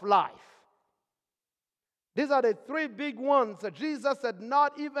of life. These are the 3 big ones. Jesus had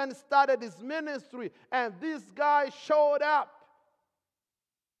not even started his ministry, and this guy showed up.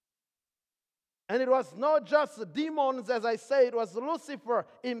 And it was not just demons, as I say, it was Lucifer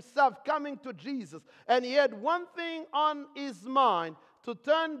himself coming to Jesus. And he had one thing on his mind, to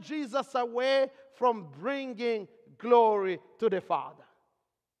turn Jesus away from bringing glory to the Father.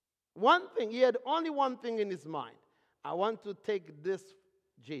 One thing, he had only one thing in his mind. I want to take this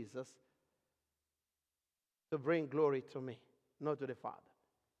Jesus to bring glory to me, not to the Father.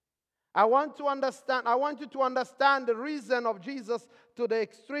 I want you to understand the reason of Jesus to the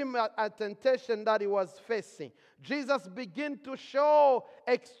extreme temptation that he was facing. Jesus began to show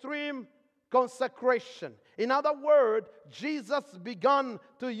extreme consecration. In other words, Jesus began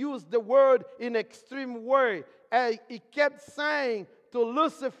to use the word in extreme way. He kept saying to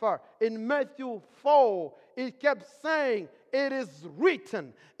Lucifer in Matthew 4, he kept saying, "It is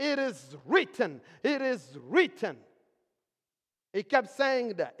written, it is written, it is written." He kept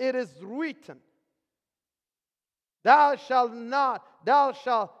saying that, "It is written. Thou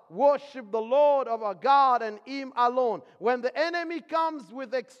shalt worship the Lord our God and Him alone." When the enemy comes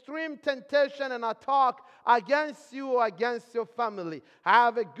with extreme temptation and attack against you or against your family, I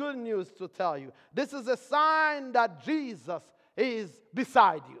have a good news to tell you. This is a sign that Jesus is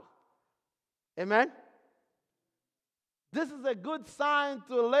beside you. Amen? This is a good sign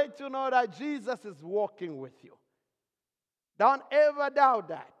to let you know that Jesus is walking with you. Don't ever doubt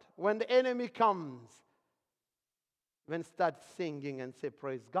that. When the enemy comes, then start singing and say,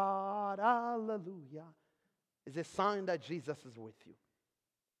 "Praise God, hallelujah." It's a sign that Jesus is with you.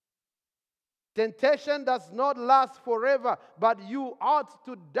 Temptation does not last forever, but you ought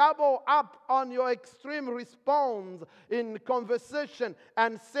to double up on your extreme response in conversation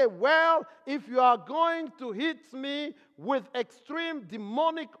and say, "Well, if you are going to hit me with extreme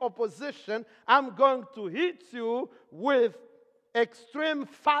demonic opposition, I'm going to hit you with extreme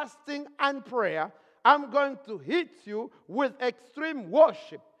fasting and prayer. I'm going to hit you with extreme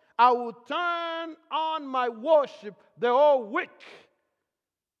worship. I will turn on my worship the whole week."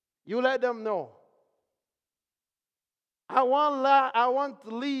 You let them know. I want to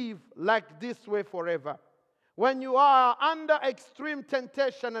live like this way forever. When you are under extreme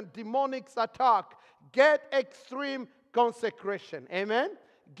temptation and demonic attack, get extreme consecration. Amen?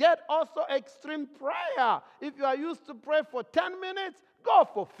 Get also extreme prayer. If you are used to pray for 10 minutes, go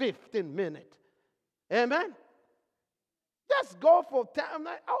for 15 minutes. Amen? Just go for 10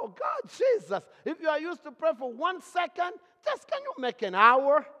 minutes. Oh, God, Jesus. If you are used to pray for 1 second, just can you make an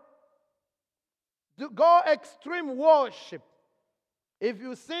hour? Go extreme worship. If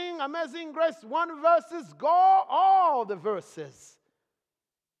you sing Amazing Grace 1 verses, go all the verses.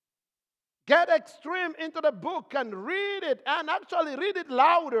 Get extreme into the book and read it, and actually read it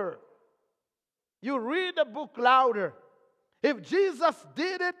louder. You read the book louder. If Jesus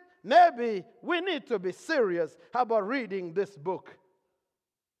did it, maybe we need to be serious about reading this book.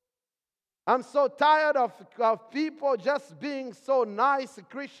 I'm so tired of people just being so nice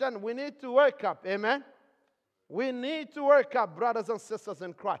Christian. We need to wake up. Amen? We need to wake up, brothers and sisters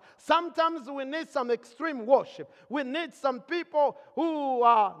in Christ. Sometimes we need some extreme worship. We need some people who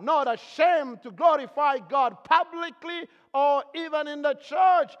are not ashamed to glorify God publicly or even in the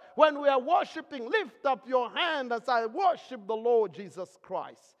church. When we are worshiping, lift up your hand as I worship the Lord Jesus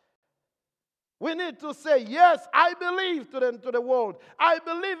Christ. We need to say, "Yes, I believe to the world. I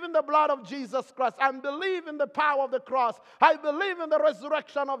believe in the blood of Jesus Christ. I believe in the power of the cross. I believe in the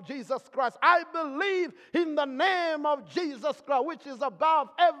resurrection of Jesus Christ. I believe in the name of Jesus Christ, which is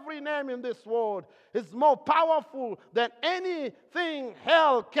above every name in this world. It's more powerful than anything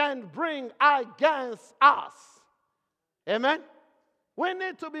hell can bring against us." Amen? We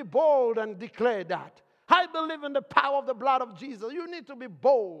need to be bold and declare that. I believe in the power of the blood of Jesus. You need to be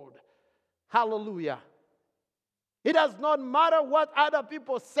bold. Hallelujah. It does not matter what other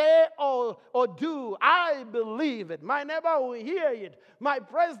people say or do. I believe it. My neighbor will hear it. My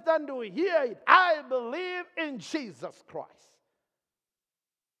president will hear it. I believe in Jesus Christ.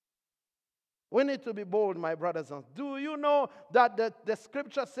 We need to be bold, my brothers and sisters. Do you know that the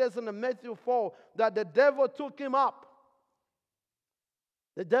scripture says in Matthew 4 that the devil took him up?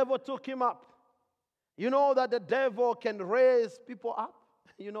 The devil took him up. You know that the devil can raise people up?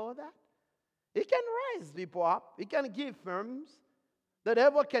 You know that? He can raise people up. He can give firms. The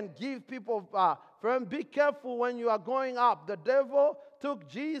devil can give people firm. Be careful when you are going up. The devil took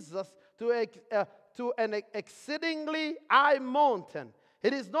Jesus to an exceedingly high mountain.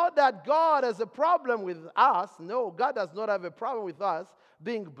 It is not that God has a problem with us. No, God does not have a problem with us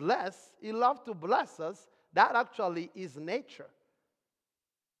being blessed. He loves to bless us. That actually is nature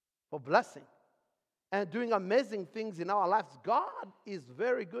for blessing and doing amazing things in our lives. God is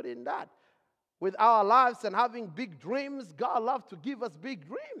very good in that. With our lives and having big dreams, God loves to give us big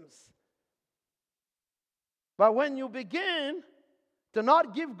dreams. But when you begin to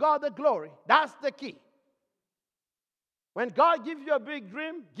not give God the glory, that's the key. When God gives you a big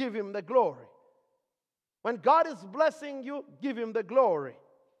dream, give Him the glory. When God is blessing you, give him the glory.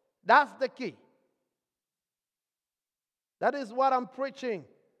 That's the key. That is what I'm preaching.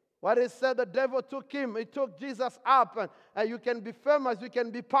 What it said, the devil took him. He took Jesus up. And you can be famous. You can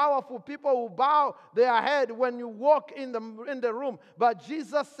be powerful. People will bow their head when you walk in the room. But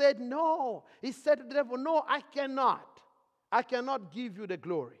Jesus said, no. He said to the devil, no, I cannot. I cannot give you the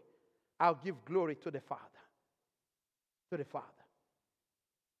glory. I'll give glory to the Father. To the Father.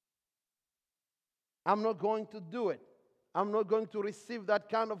 I'm not going to do it. I'm not going to receive that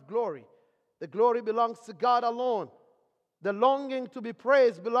kind of glory. The glory belongs to God alone. The longing to be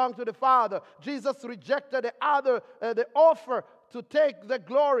praised belongs to the Father. Jesus rejected the offer to take the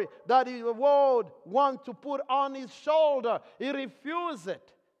glory that the world want to put on his shoulder. He refused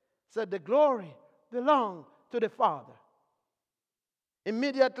it. Said the glory belongs to the Father.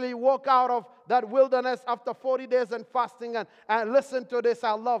 Immediately walk out of that wilderness after 40 days and fasting. And listen to this.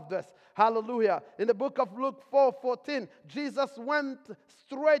 I love this. Hallelujah. In the book of Luke 4:14, Jesus went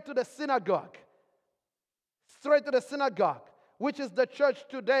straight to the synagogue. Straight to the synagogue, which is the church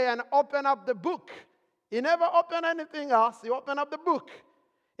today, and opened up the book. He never opened anything else. He opened up the book.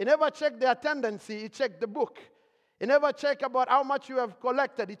 He never checked the attendance. He checked the book. He never checked about how much you have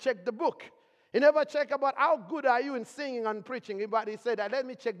collected. He checked the book. He never checked about how good are you in singing and preaching. But he said, let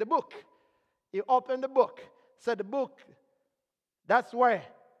me check the book. He opened the book. Said the book, that's where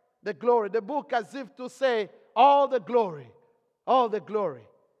the glory. The book as if to say, all the glory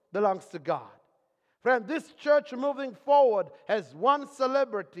belongs to God. Friend, this church moving forward has one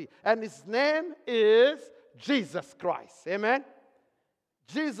celebrity, and his name is Jesus Christ. Amen?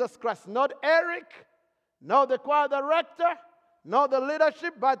 Jesus Christ. Not Eric, not the choir director, not the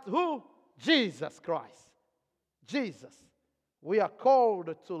leadership, but who? Jesus Christ. Jesus. We are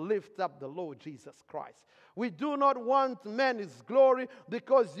called to lift up the Lord Jesus Christ. We do not want man's glory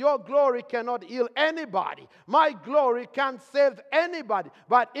because your glory cannot heal anybody. My glory can't save anybody,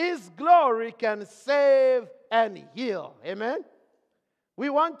 but his glory can save and heal. Amen? We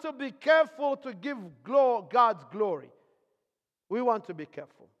want to be careful to give God's glory. We want to be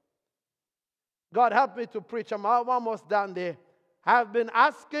careful. God help me to preach. I'm almost done there. I've been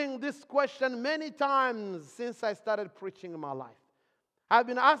asking this question many times since I started preaching in my life. I've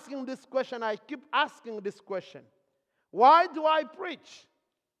been asking this question. I keep asking this question. Why do I preach?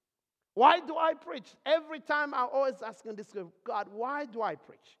 Why do I preach? Every time I'm always asking this question, God, why do I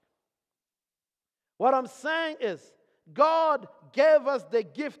preach? What I'm saying is, God gave us the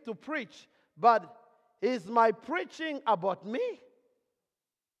gift to preach, but is my preaching about me?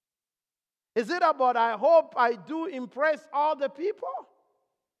 Is it about I hope I do impress all the people?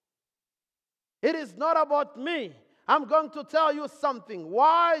 It is not about me. I'm going to tell you something.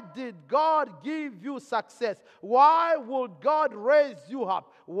 Why did God give you success? Why would God raise you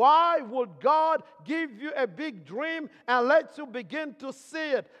up? Why would God give you a big dream and let you begin to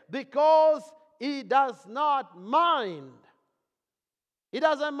see it? Because he does not mind. He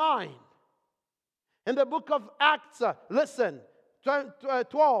doesn't mind. In the book of Acts, listen,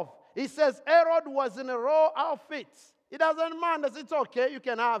 12, he says Herod was in a royal outfit. He doesn't mind. It's okay, you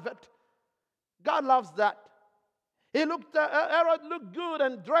can have it. God loves that. Herod looked good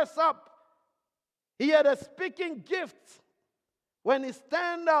and dressed up. He had a speaking gift. When he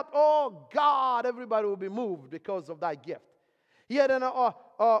stand up, oh God, everybody will be moved because of that gift. He had an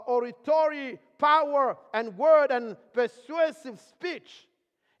oratory power and word and persuasive speech.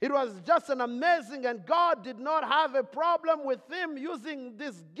 It was just an amazing, and God did not have a problem with him using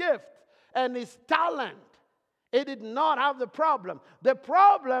this gift and his talent. He did not have the problem. The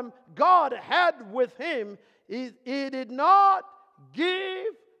problem God had with him is he did not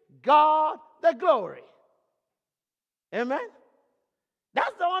give God the glory. Amen?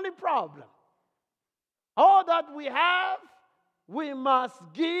 That's the only problem. All that we have, we must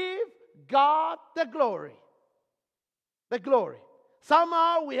give God the glory. The glory.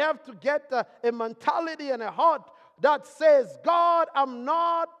 Somehow we have to get a mentality and a heart that says, God, I'm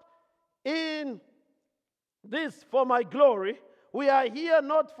not in this for my glory. We are here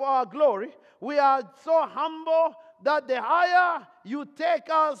not for our glory. We are so humble that the higher you take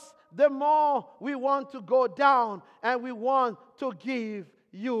us, the more we want to go down and we want to give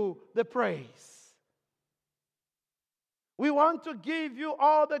you the praise. We want to give you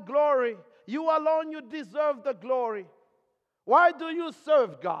all the glory. You alone, you deserve the glory. Why do you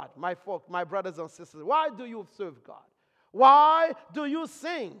serve God, my brothers and sisters? Why do you serve God? Why do you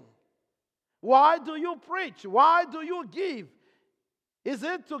sing? Why do you preach? Why do you give? Is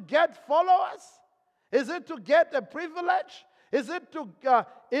it to get followers? Is it to get a privilege?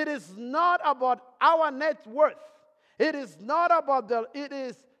 It is not about our net worth. It is not about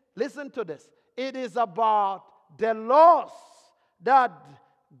listen to this. it is about the loss that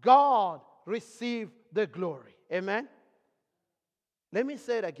God received the glory. Amen? Let me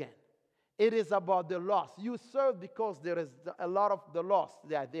say it again. It is about the lost. You serve because there is a lot of the lost.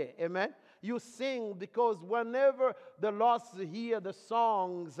 They are there. Amen? You sing because whenever the lost hear the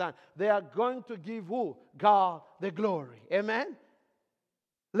songs, and they are going to give who? God the glory. Amen?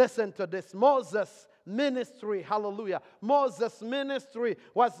 Listen to this. Moses' ministry, hallelujah. Moses' ministry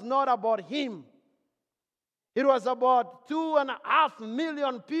was not about him. It was about 2.5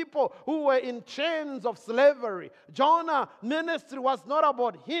 million people who were in chains of slavery. Jonah's ministry was not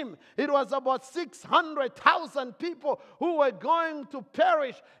about him. It was about 600,000 people who were going to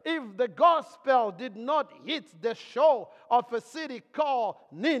perish if the gospel did not hit the shore of a city called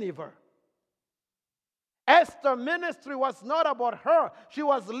Nineveh. Esther's ministry was not about her. She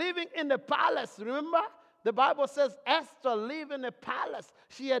was living in the palace, remember? The Bible says Esther lived in a palace.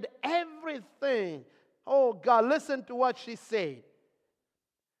 She had everything. Oh, God, listen to what she said.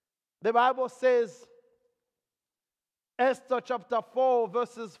 The Bible says, Esther chapter 4,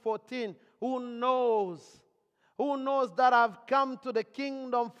 verses 14, who knows that I've come to the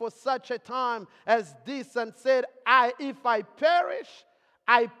kingdom for such a time as this, and said, if I perish,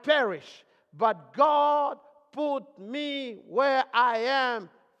 I perish. But God put me where I am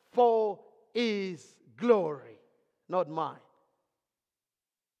for His glory, not mine.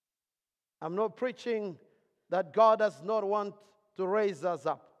 I'm not preaching that God does not want to raise us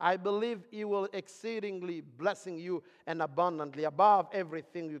up. I believe He will exceedingly blessing you and abundantly above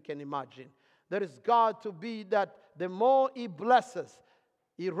everything you can imagine. There is God to be that the more He blesses,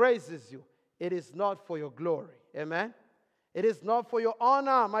 He raises you. It is not for your glory. Amen? It is not for your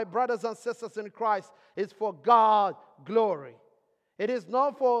honor, my brothers and sisters in Christ. It's for God's glory. It is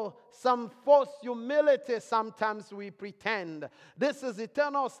not for some false humility sometimes we pretend. This is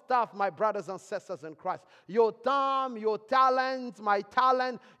eternal stuff, my brothers and sisters in Christ. Your time, your talent, my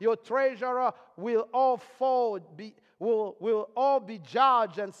talent, your treasurer will all will all be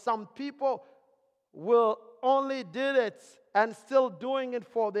judged, and some people will only did it and still doing it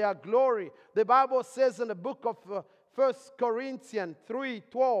for their glory. The Bible says in the book of 1 Corinthians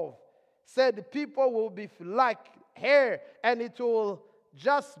 3:12, said people will be like hair, and it will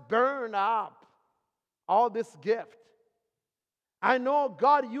just burn up. All this gift. I know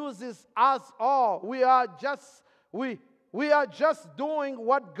God uses us all. We are just doing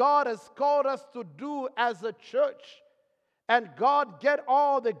what God has called us to do as a church. And God get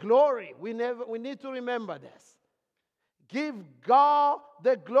all the glory. We need to remember this. Give God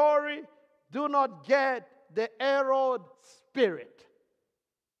the glory. Do not get the Herod spirit.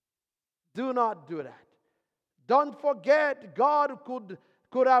 Do not do that. Don't forget, God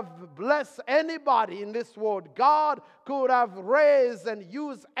could have blessed anybody in this world. God could have raised and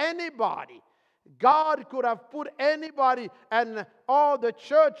used anybody. God could have put anybody and all the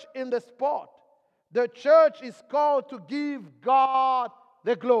church in the spot. The church is called to give God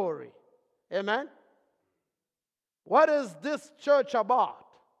the glory. Amen? What is this church about?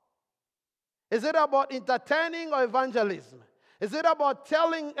 Is it about entertaining or evangelism? Is it about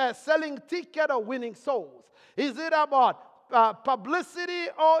selling tickets or winning souls? Is it about publicity,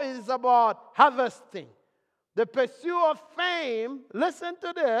 or is it about harvesting? The pursuit of fame, listen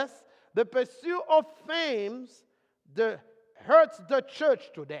to this, the pursuit of fame hurts the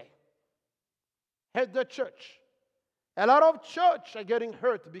church today. Hurts the church. A lot of church are getting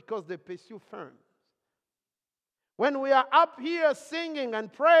hurt because they pursue fame. When we are up here singing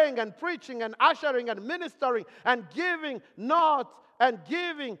and praying and preaching and ushering and ministering and giving not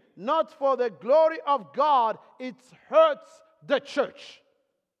for the glory of God, it hurts the church.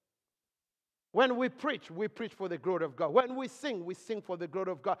 When we preach for the glory of God. When we sing for the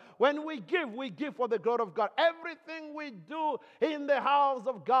glory of God. When we give for the glory of God. Everything we do in the house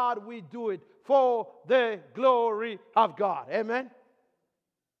of God, we do it for the glory of God. Amen?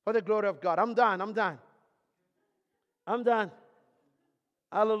 For the glory of God. I'm done.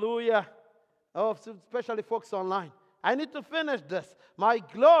 Hallelujah. Oh, especially folks online. I need to finish this. My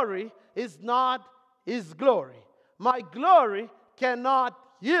glory is not His glory. My glory cannot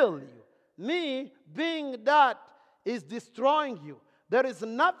heal you. Me being that is destroying you. There is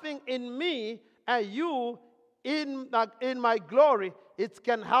nothing in me and you in my glory. It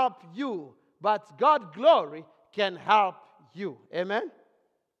can help you. But God's glory can help you. Amen?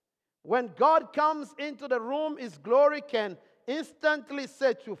 When God comes into the room, His glory can instantly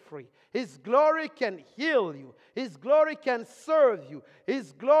set you free. His glory can heal you. His glory can serve you.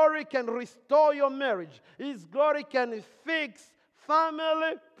 His glory can restore your marriage. His glory can fix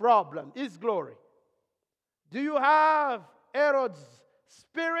family problem. His glory. Do you have Herod's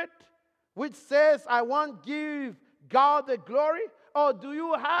spirit? which says, I won't give God the glory? Or do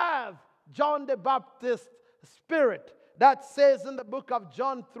you have John the Baptist spirit that says in the book of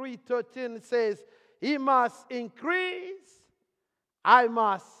John 3:13, it says, he must increase, I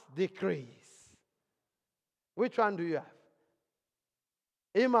must decrease. Which one do you have?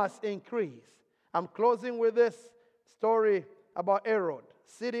 He must increase. I'm closing with this story about Herod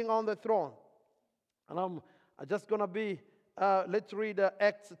sitting on the throne. And I'm just going to be, let's read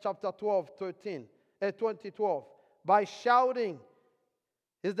Acts chapter 20:12. By shouting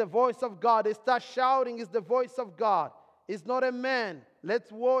is the voice of God. He starts shouting is the voice of God. He's not a man.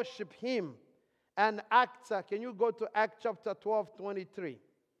 Let's worship him. And Acts, can you go to Acts chapter 12:23?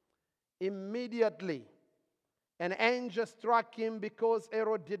 Immediately, an angel struck him because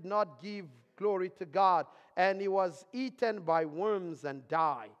Herod did not give glory to God, and he was eaten by worms and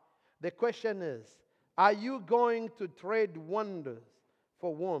died. The question is, are you going to trade wonders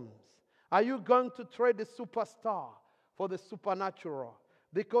for worms? Are you going to trade the superstar for the supernatural?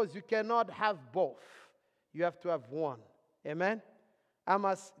 Because you cannot have both. You have to have one. Amen? I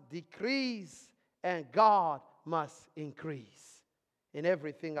must decrease and God must increase in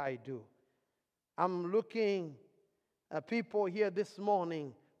everything I do. I'm looking at people here this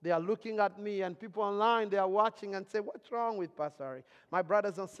morning. They are looking at me, and people online, they are watching and say, what's wrong with Pastor Harry? My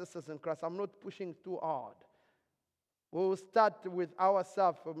brothers and sisters in Christ, I'm not pushing too hard. We'll start with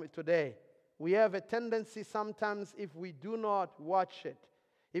ourselves today. We have a tendency sometimes, if we do not watch it,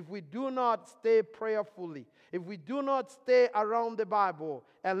 if we do not stay prayerfully, if we do not stay around the Bible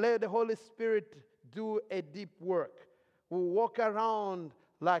and let the Holy Spirit do a deep work, we'll walk around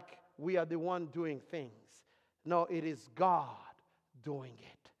like we are the one doing things. No, it is God doing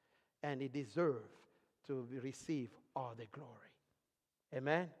it, and He deserves to receive all the glory.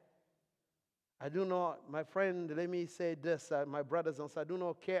 Amen? I do not, my friend, let me say this, my brothers and sisters,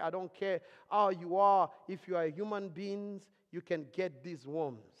 I don't care how you are. If you are human beings, you can get these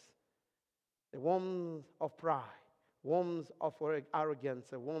worms. The worms of pride, worms of arrogance,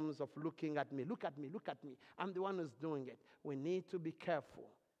 the worms of looking at me. Look at me, look at me. I'm the one who's doing it. We need to be careful.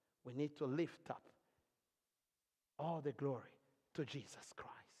 We need to lift up all the glory to Jesus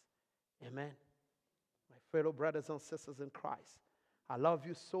Christ. Amen. My fellow brothers and sisters in Christ, I love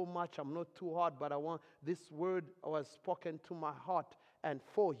you so much. I'm not too hard, but I want this word was spoken to my heart and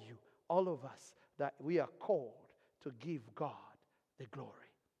for you, all of us, that we are called to give God the glory.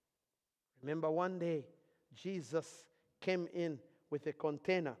 Remember one day, Jesus came in with a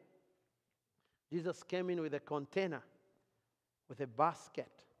container. Jesus came in with a container, with a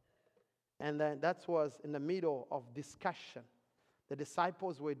basket. And then that was in the middle of discussion. The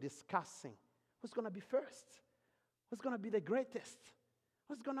disciples were discussing, who's going to be first? Who's going to be the greatest?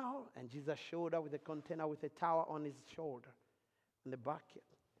 Who's going to hold? And Jesus showed up with a container with a towel on his shoulder, and the bucket.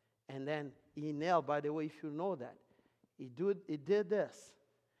 And then he knelt, by the way, if you know that, he did this.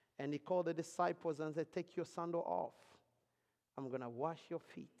 And he called the disciples and said, take your sandal off. I'm going to wash your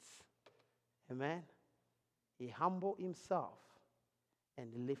feet. Amen. He humbled himself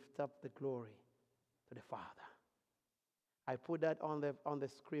and lift up the glory to the Father. I put that on the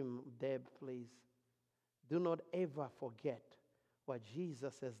screen, Deb, please. Do not ever forget what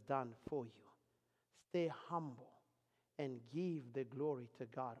Jesus has done for you. Stay humble and give the glory to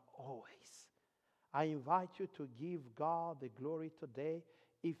God always. I invite you to give God the glory today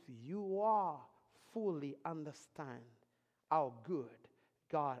if you are fully understand how good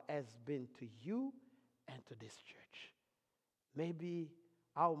God has been to you and to this church. Maybe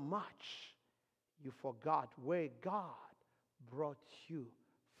how much you forgot where God brought you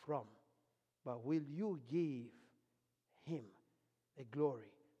from. But will you give Him the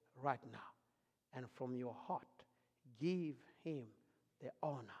glory right now? And from your heart, give Him the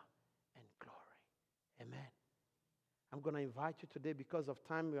honor and glory. Amen. I'm going to invite you today, because of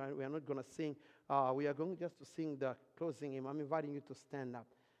time, we are not going to sing. We are going just to sing the closing hymn. I'm inviting you to stand up,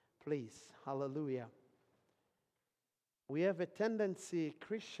 please. Hallelujah. We have a tendency,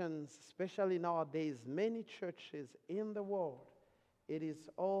 Christians, especially nowadays, many churches in the world, it is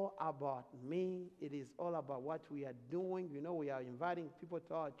all about me. It is all about what we are doing. You know, we are inviting people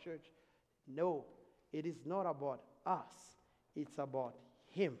to our church. No, it is not about us. It's about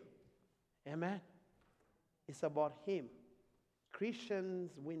Him. Amen? It's about Him.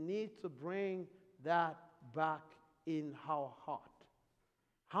 Christians, we need to bring that back in our heart.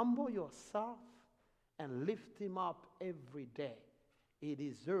 Humble yourself and lift Him up every day. He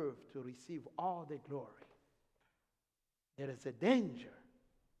deserves to receive all the glory. There is a danger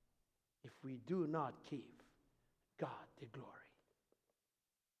if we do not give God the glory.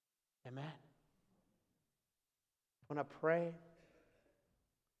 Amen. I want to pray.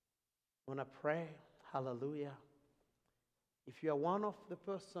 I I want to pray. Hallelujah. If you are one of the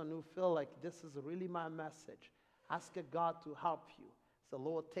person who feel like this is really my message, ask God to help you. So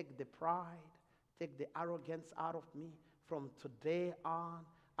Lord, take the pride, take the arrogance out of me. From today on,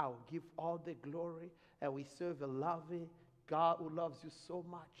 I'll give all the glory. And we serve a loving God who loves you so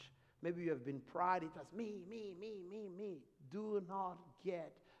much. Maybe you have been pride. It was me, me, me, me, me. Do not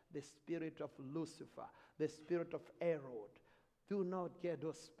get the spirit of Lucifer, the spirit of Herod. Do not get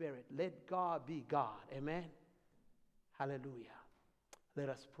those spirits. Let God be God. Amen. Hallelujah. Let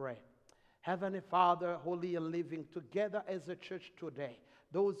us pray. Heavenly Father, holy and living, together as a church today,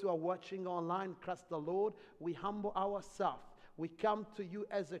 those who are watching online, Christ the Lord, we humble ourselves. We come to you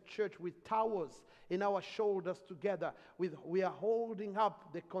as a church with towers in our shoulders together. We are holding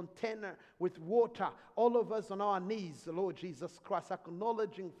up the container with water, all of us on our knees, Lord Jesus Christ,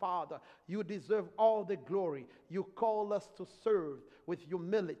 acknowledging, Father, you deserve all the glory. You call us to serve with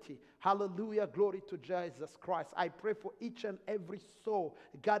humility. Hallelujah, glory to Jesus Christ. I pray for each and every soul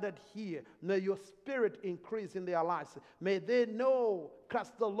gathered here. May your spirit increase in their lives. May they know,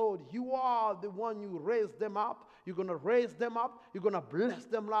 Christ the Lord, you are the one you raised them up. You're going to raise them up. You're going to bless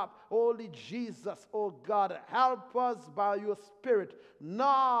them up. Holy Jesus, oh God, help us by your spirit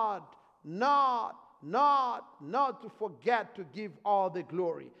not to forget to give all the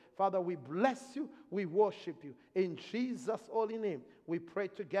glory. Father, we bless you. We worship you. In Jesus' holy name, we pray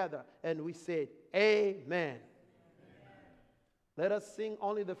together and we say, Amen. Amen. Let us sing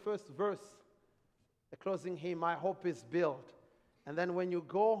only the first verse, the closing hymn, My Hope is Built. And then when you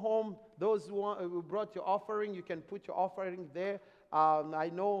go home, those who brought your offering, you can put your offering there. I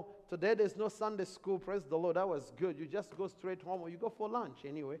know today there's no Sunday school. Praise the Lord. That was good. You just go straight home or you go for lunch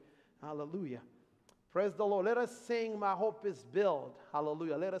anyway. Hallelujah. Praise the Lord. Let us sing, My Hope is Built.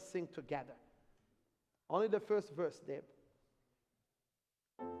 Hallelujah. Let us sing together. Only the first verse, Deb.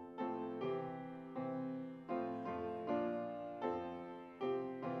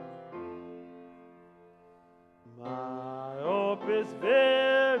 My hope is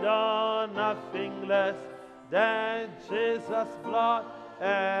built on nothing less than Jesus' blood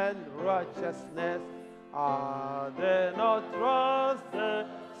and righteousness. Are there no trust the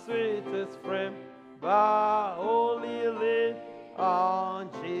sweetest frame, but only live on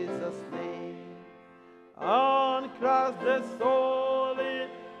Jesus' name? On Christ the solid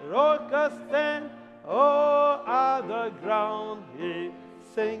rock I stand, oh, other ground is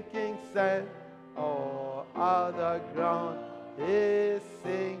sinking sand. Oh, other ground is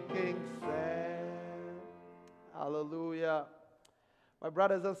sinking sand. Hallelujah. My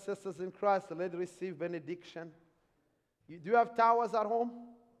brothers and sisters in Christ, let's receive benediction. Do you have towers at home?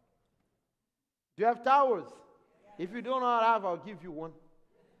 Do you have towers? If you do not have, I'll give you one.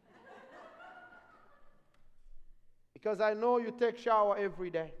 Because I know you take shower every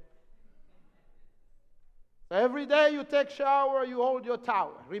day. So every day you take shower, you hold your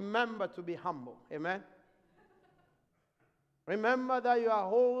towel. Remember to be humble. Amen? Remember that you are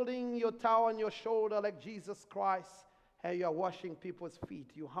holding your towel on your shoulder like Jesus Christ, and you are washing people's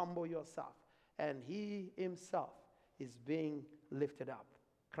feet. You humble yourself, and he himself is being lifted up.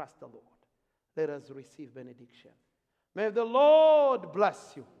 Christ the Lord. Let us receive benediction. May the Lord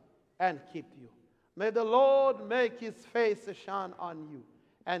bless you and keep you. May the Lord make his face to shine on you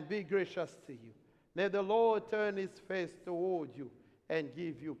and be gracious to you. May the Lord turn his face toward you and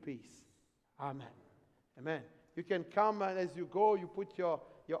give you peace. Amen. Amen. You can come, and as you go, you put your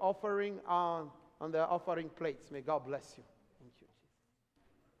offering on the offering plates. May God bless you. Thank you,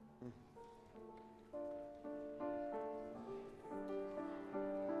 Jesus.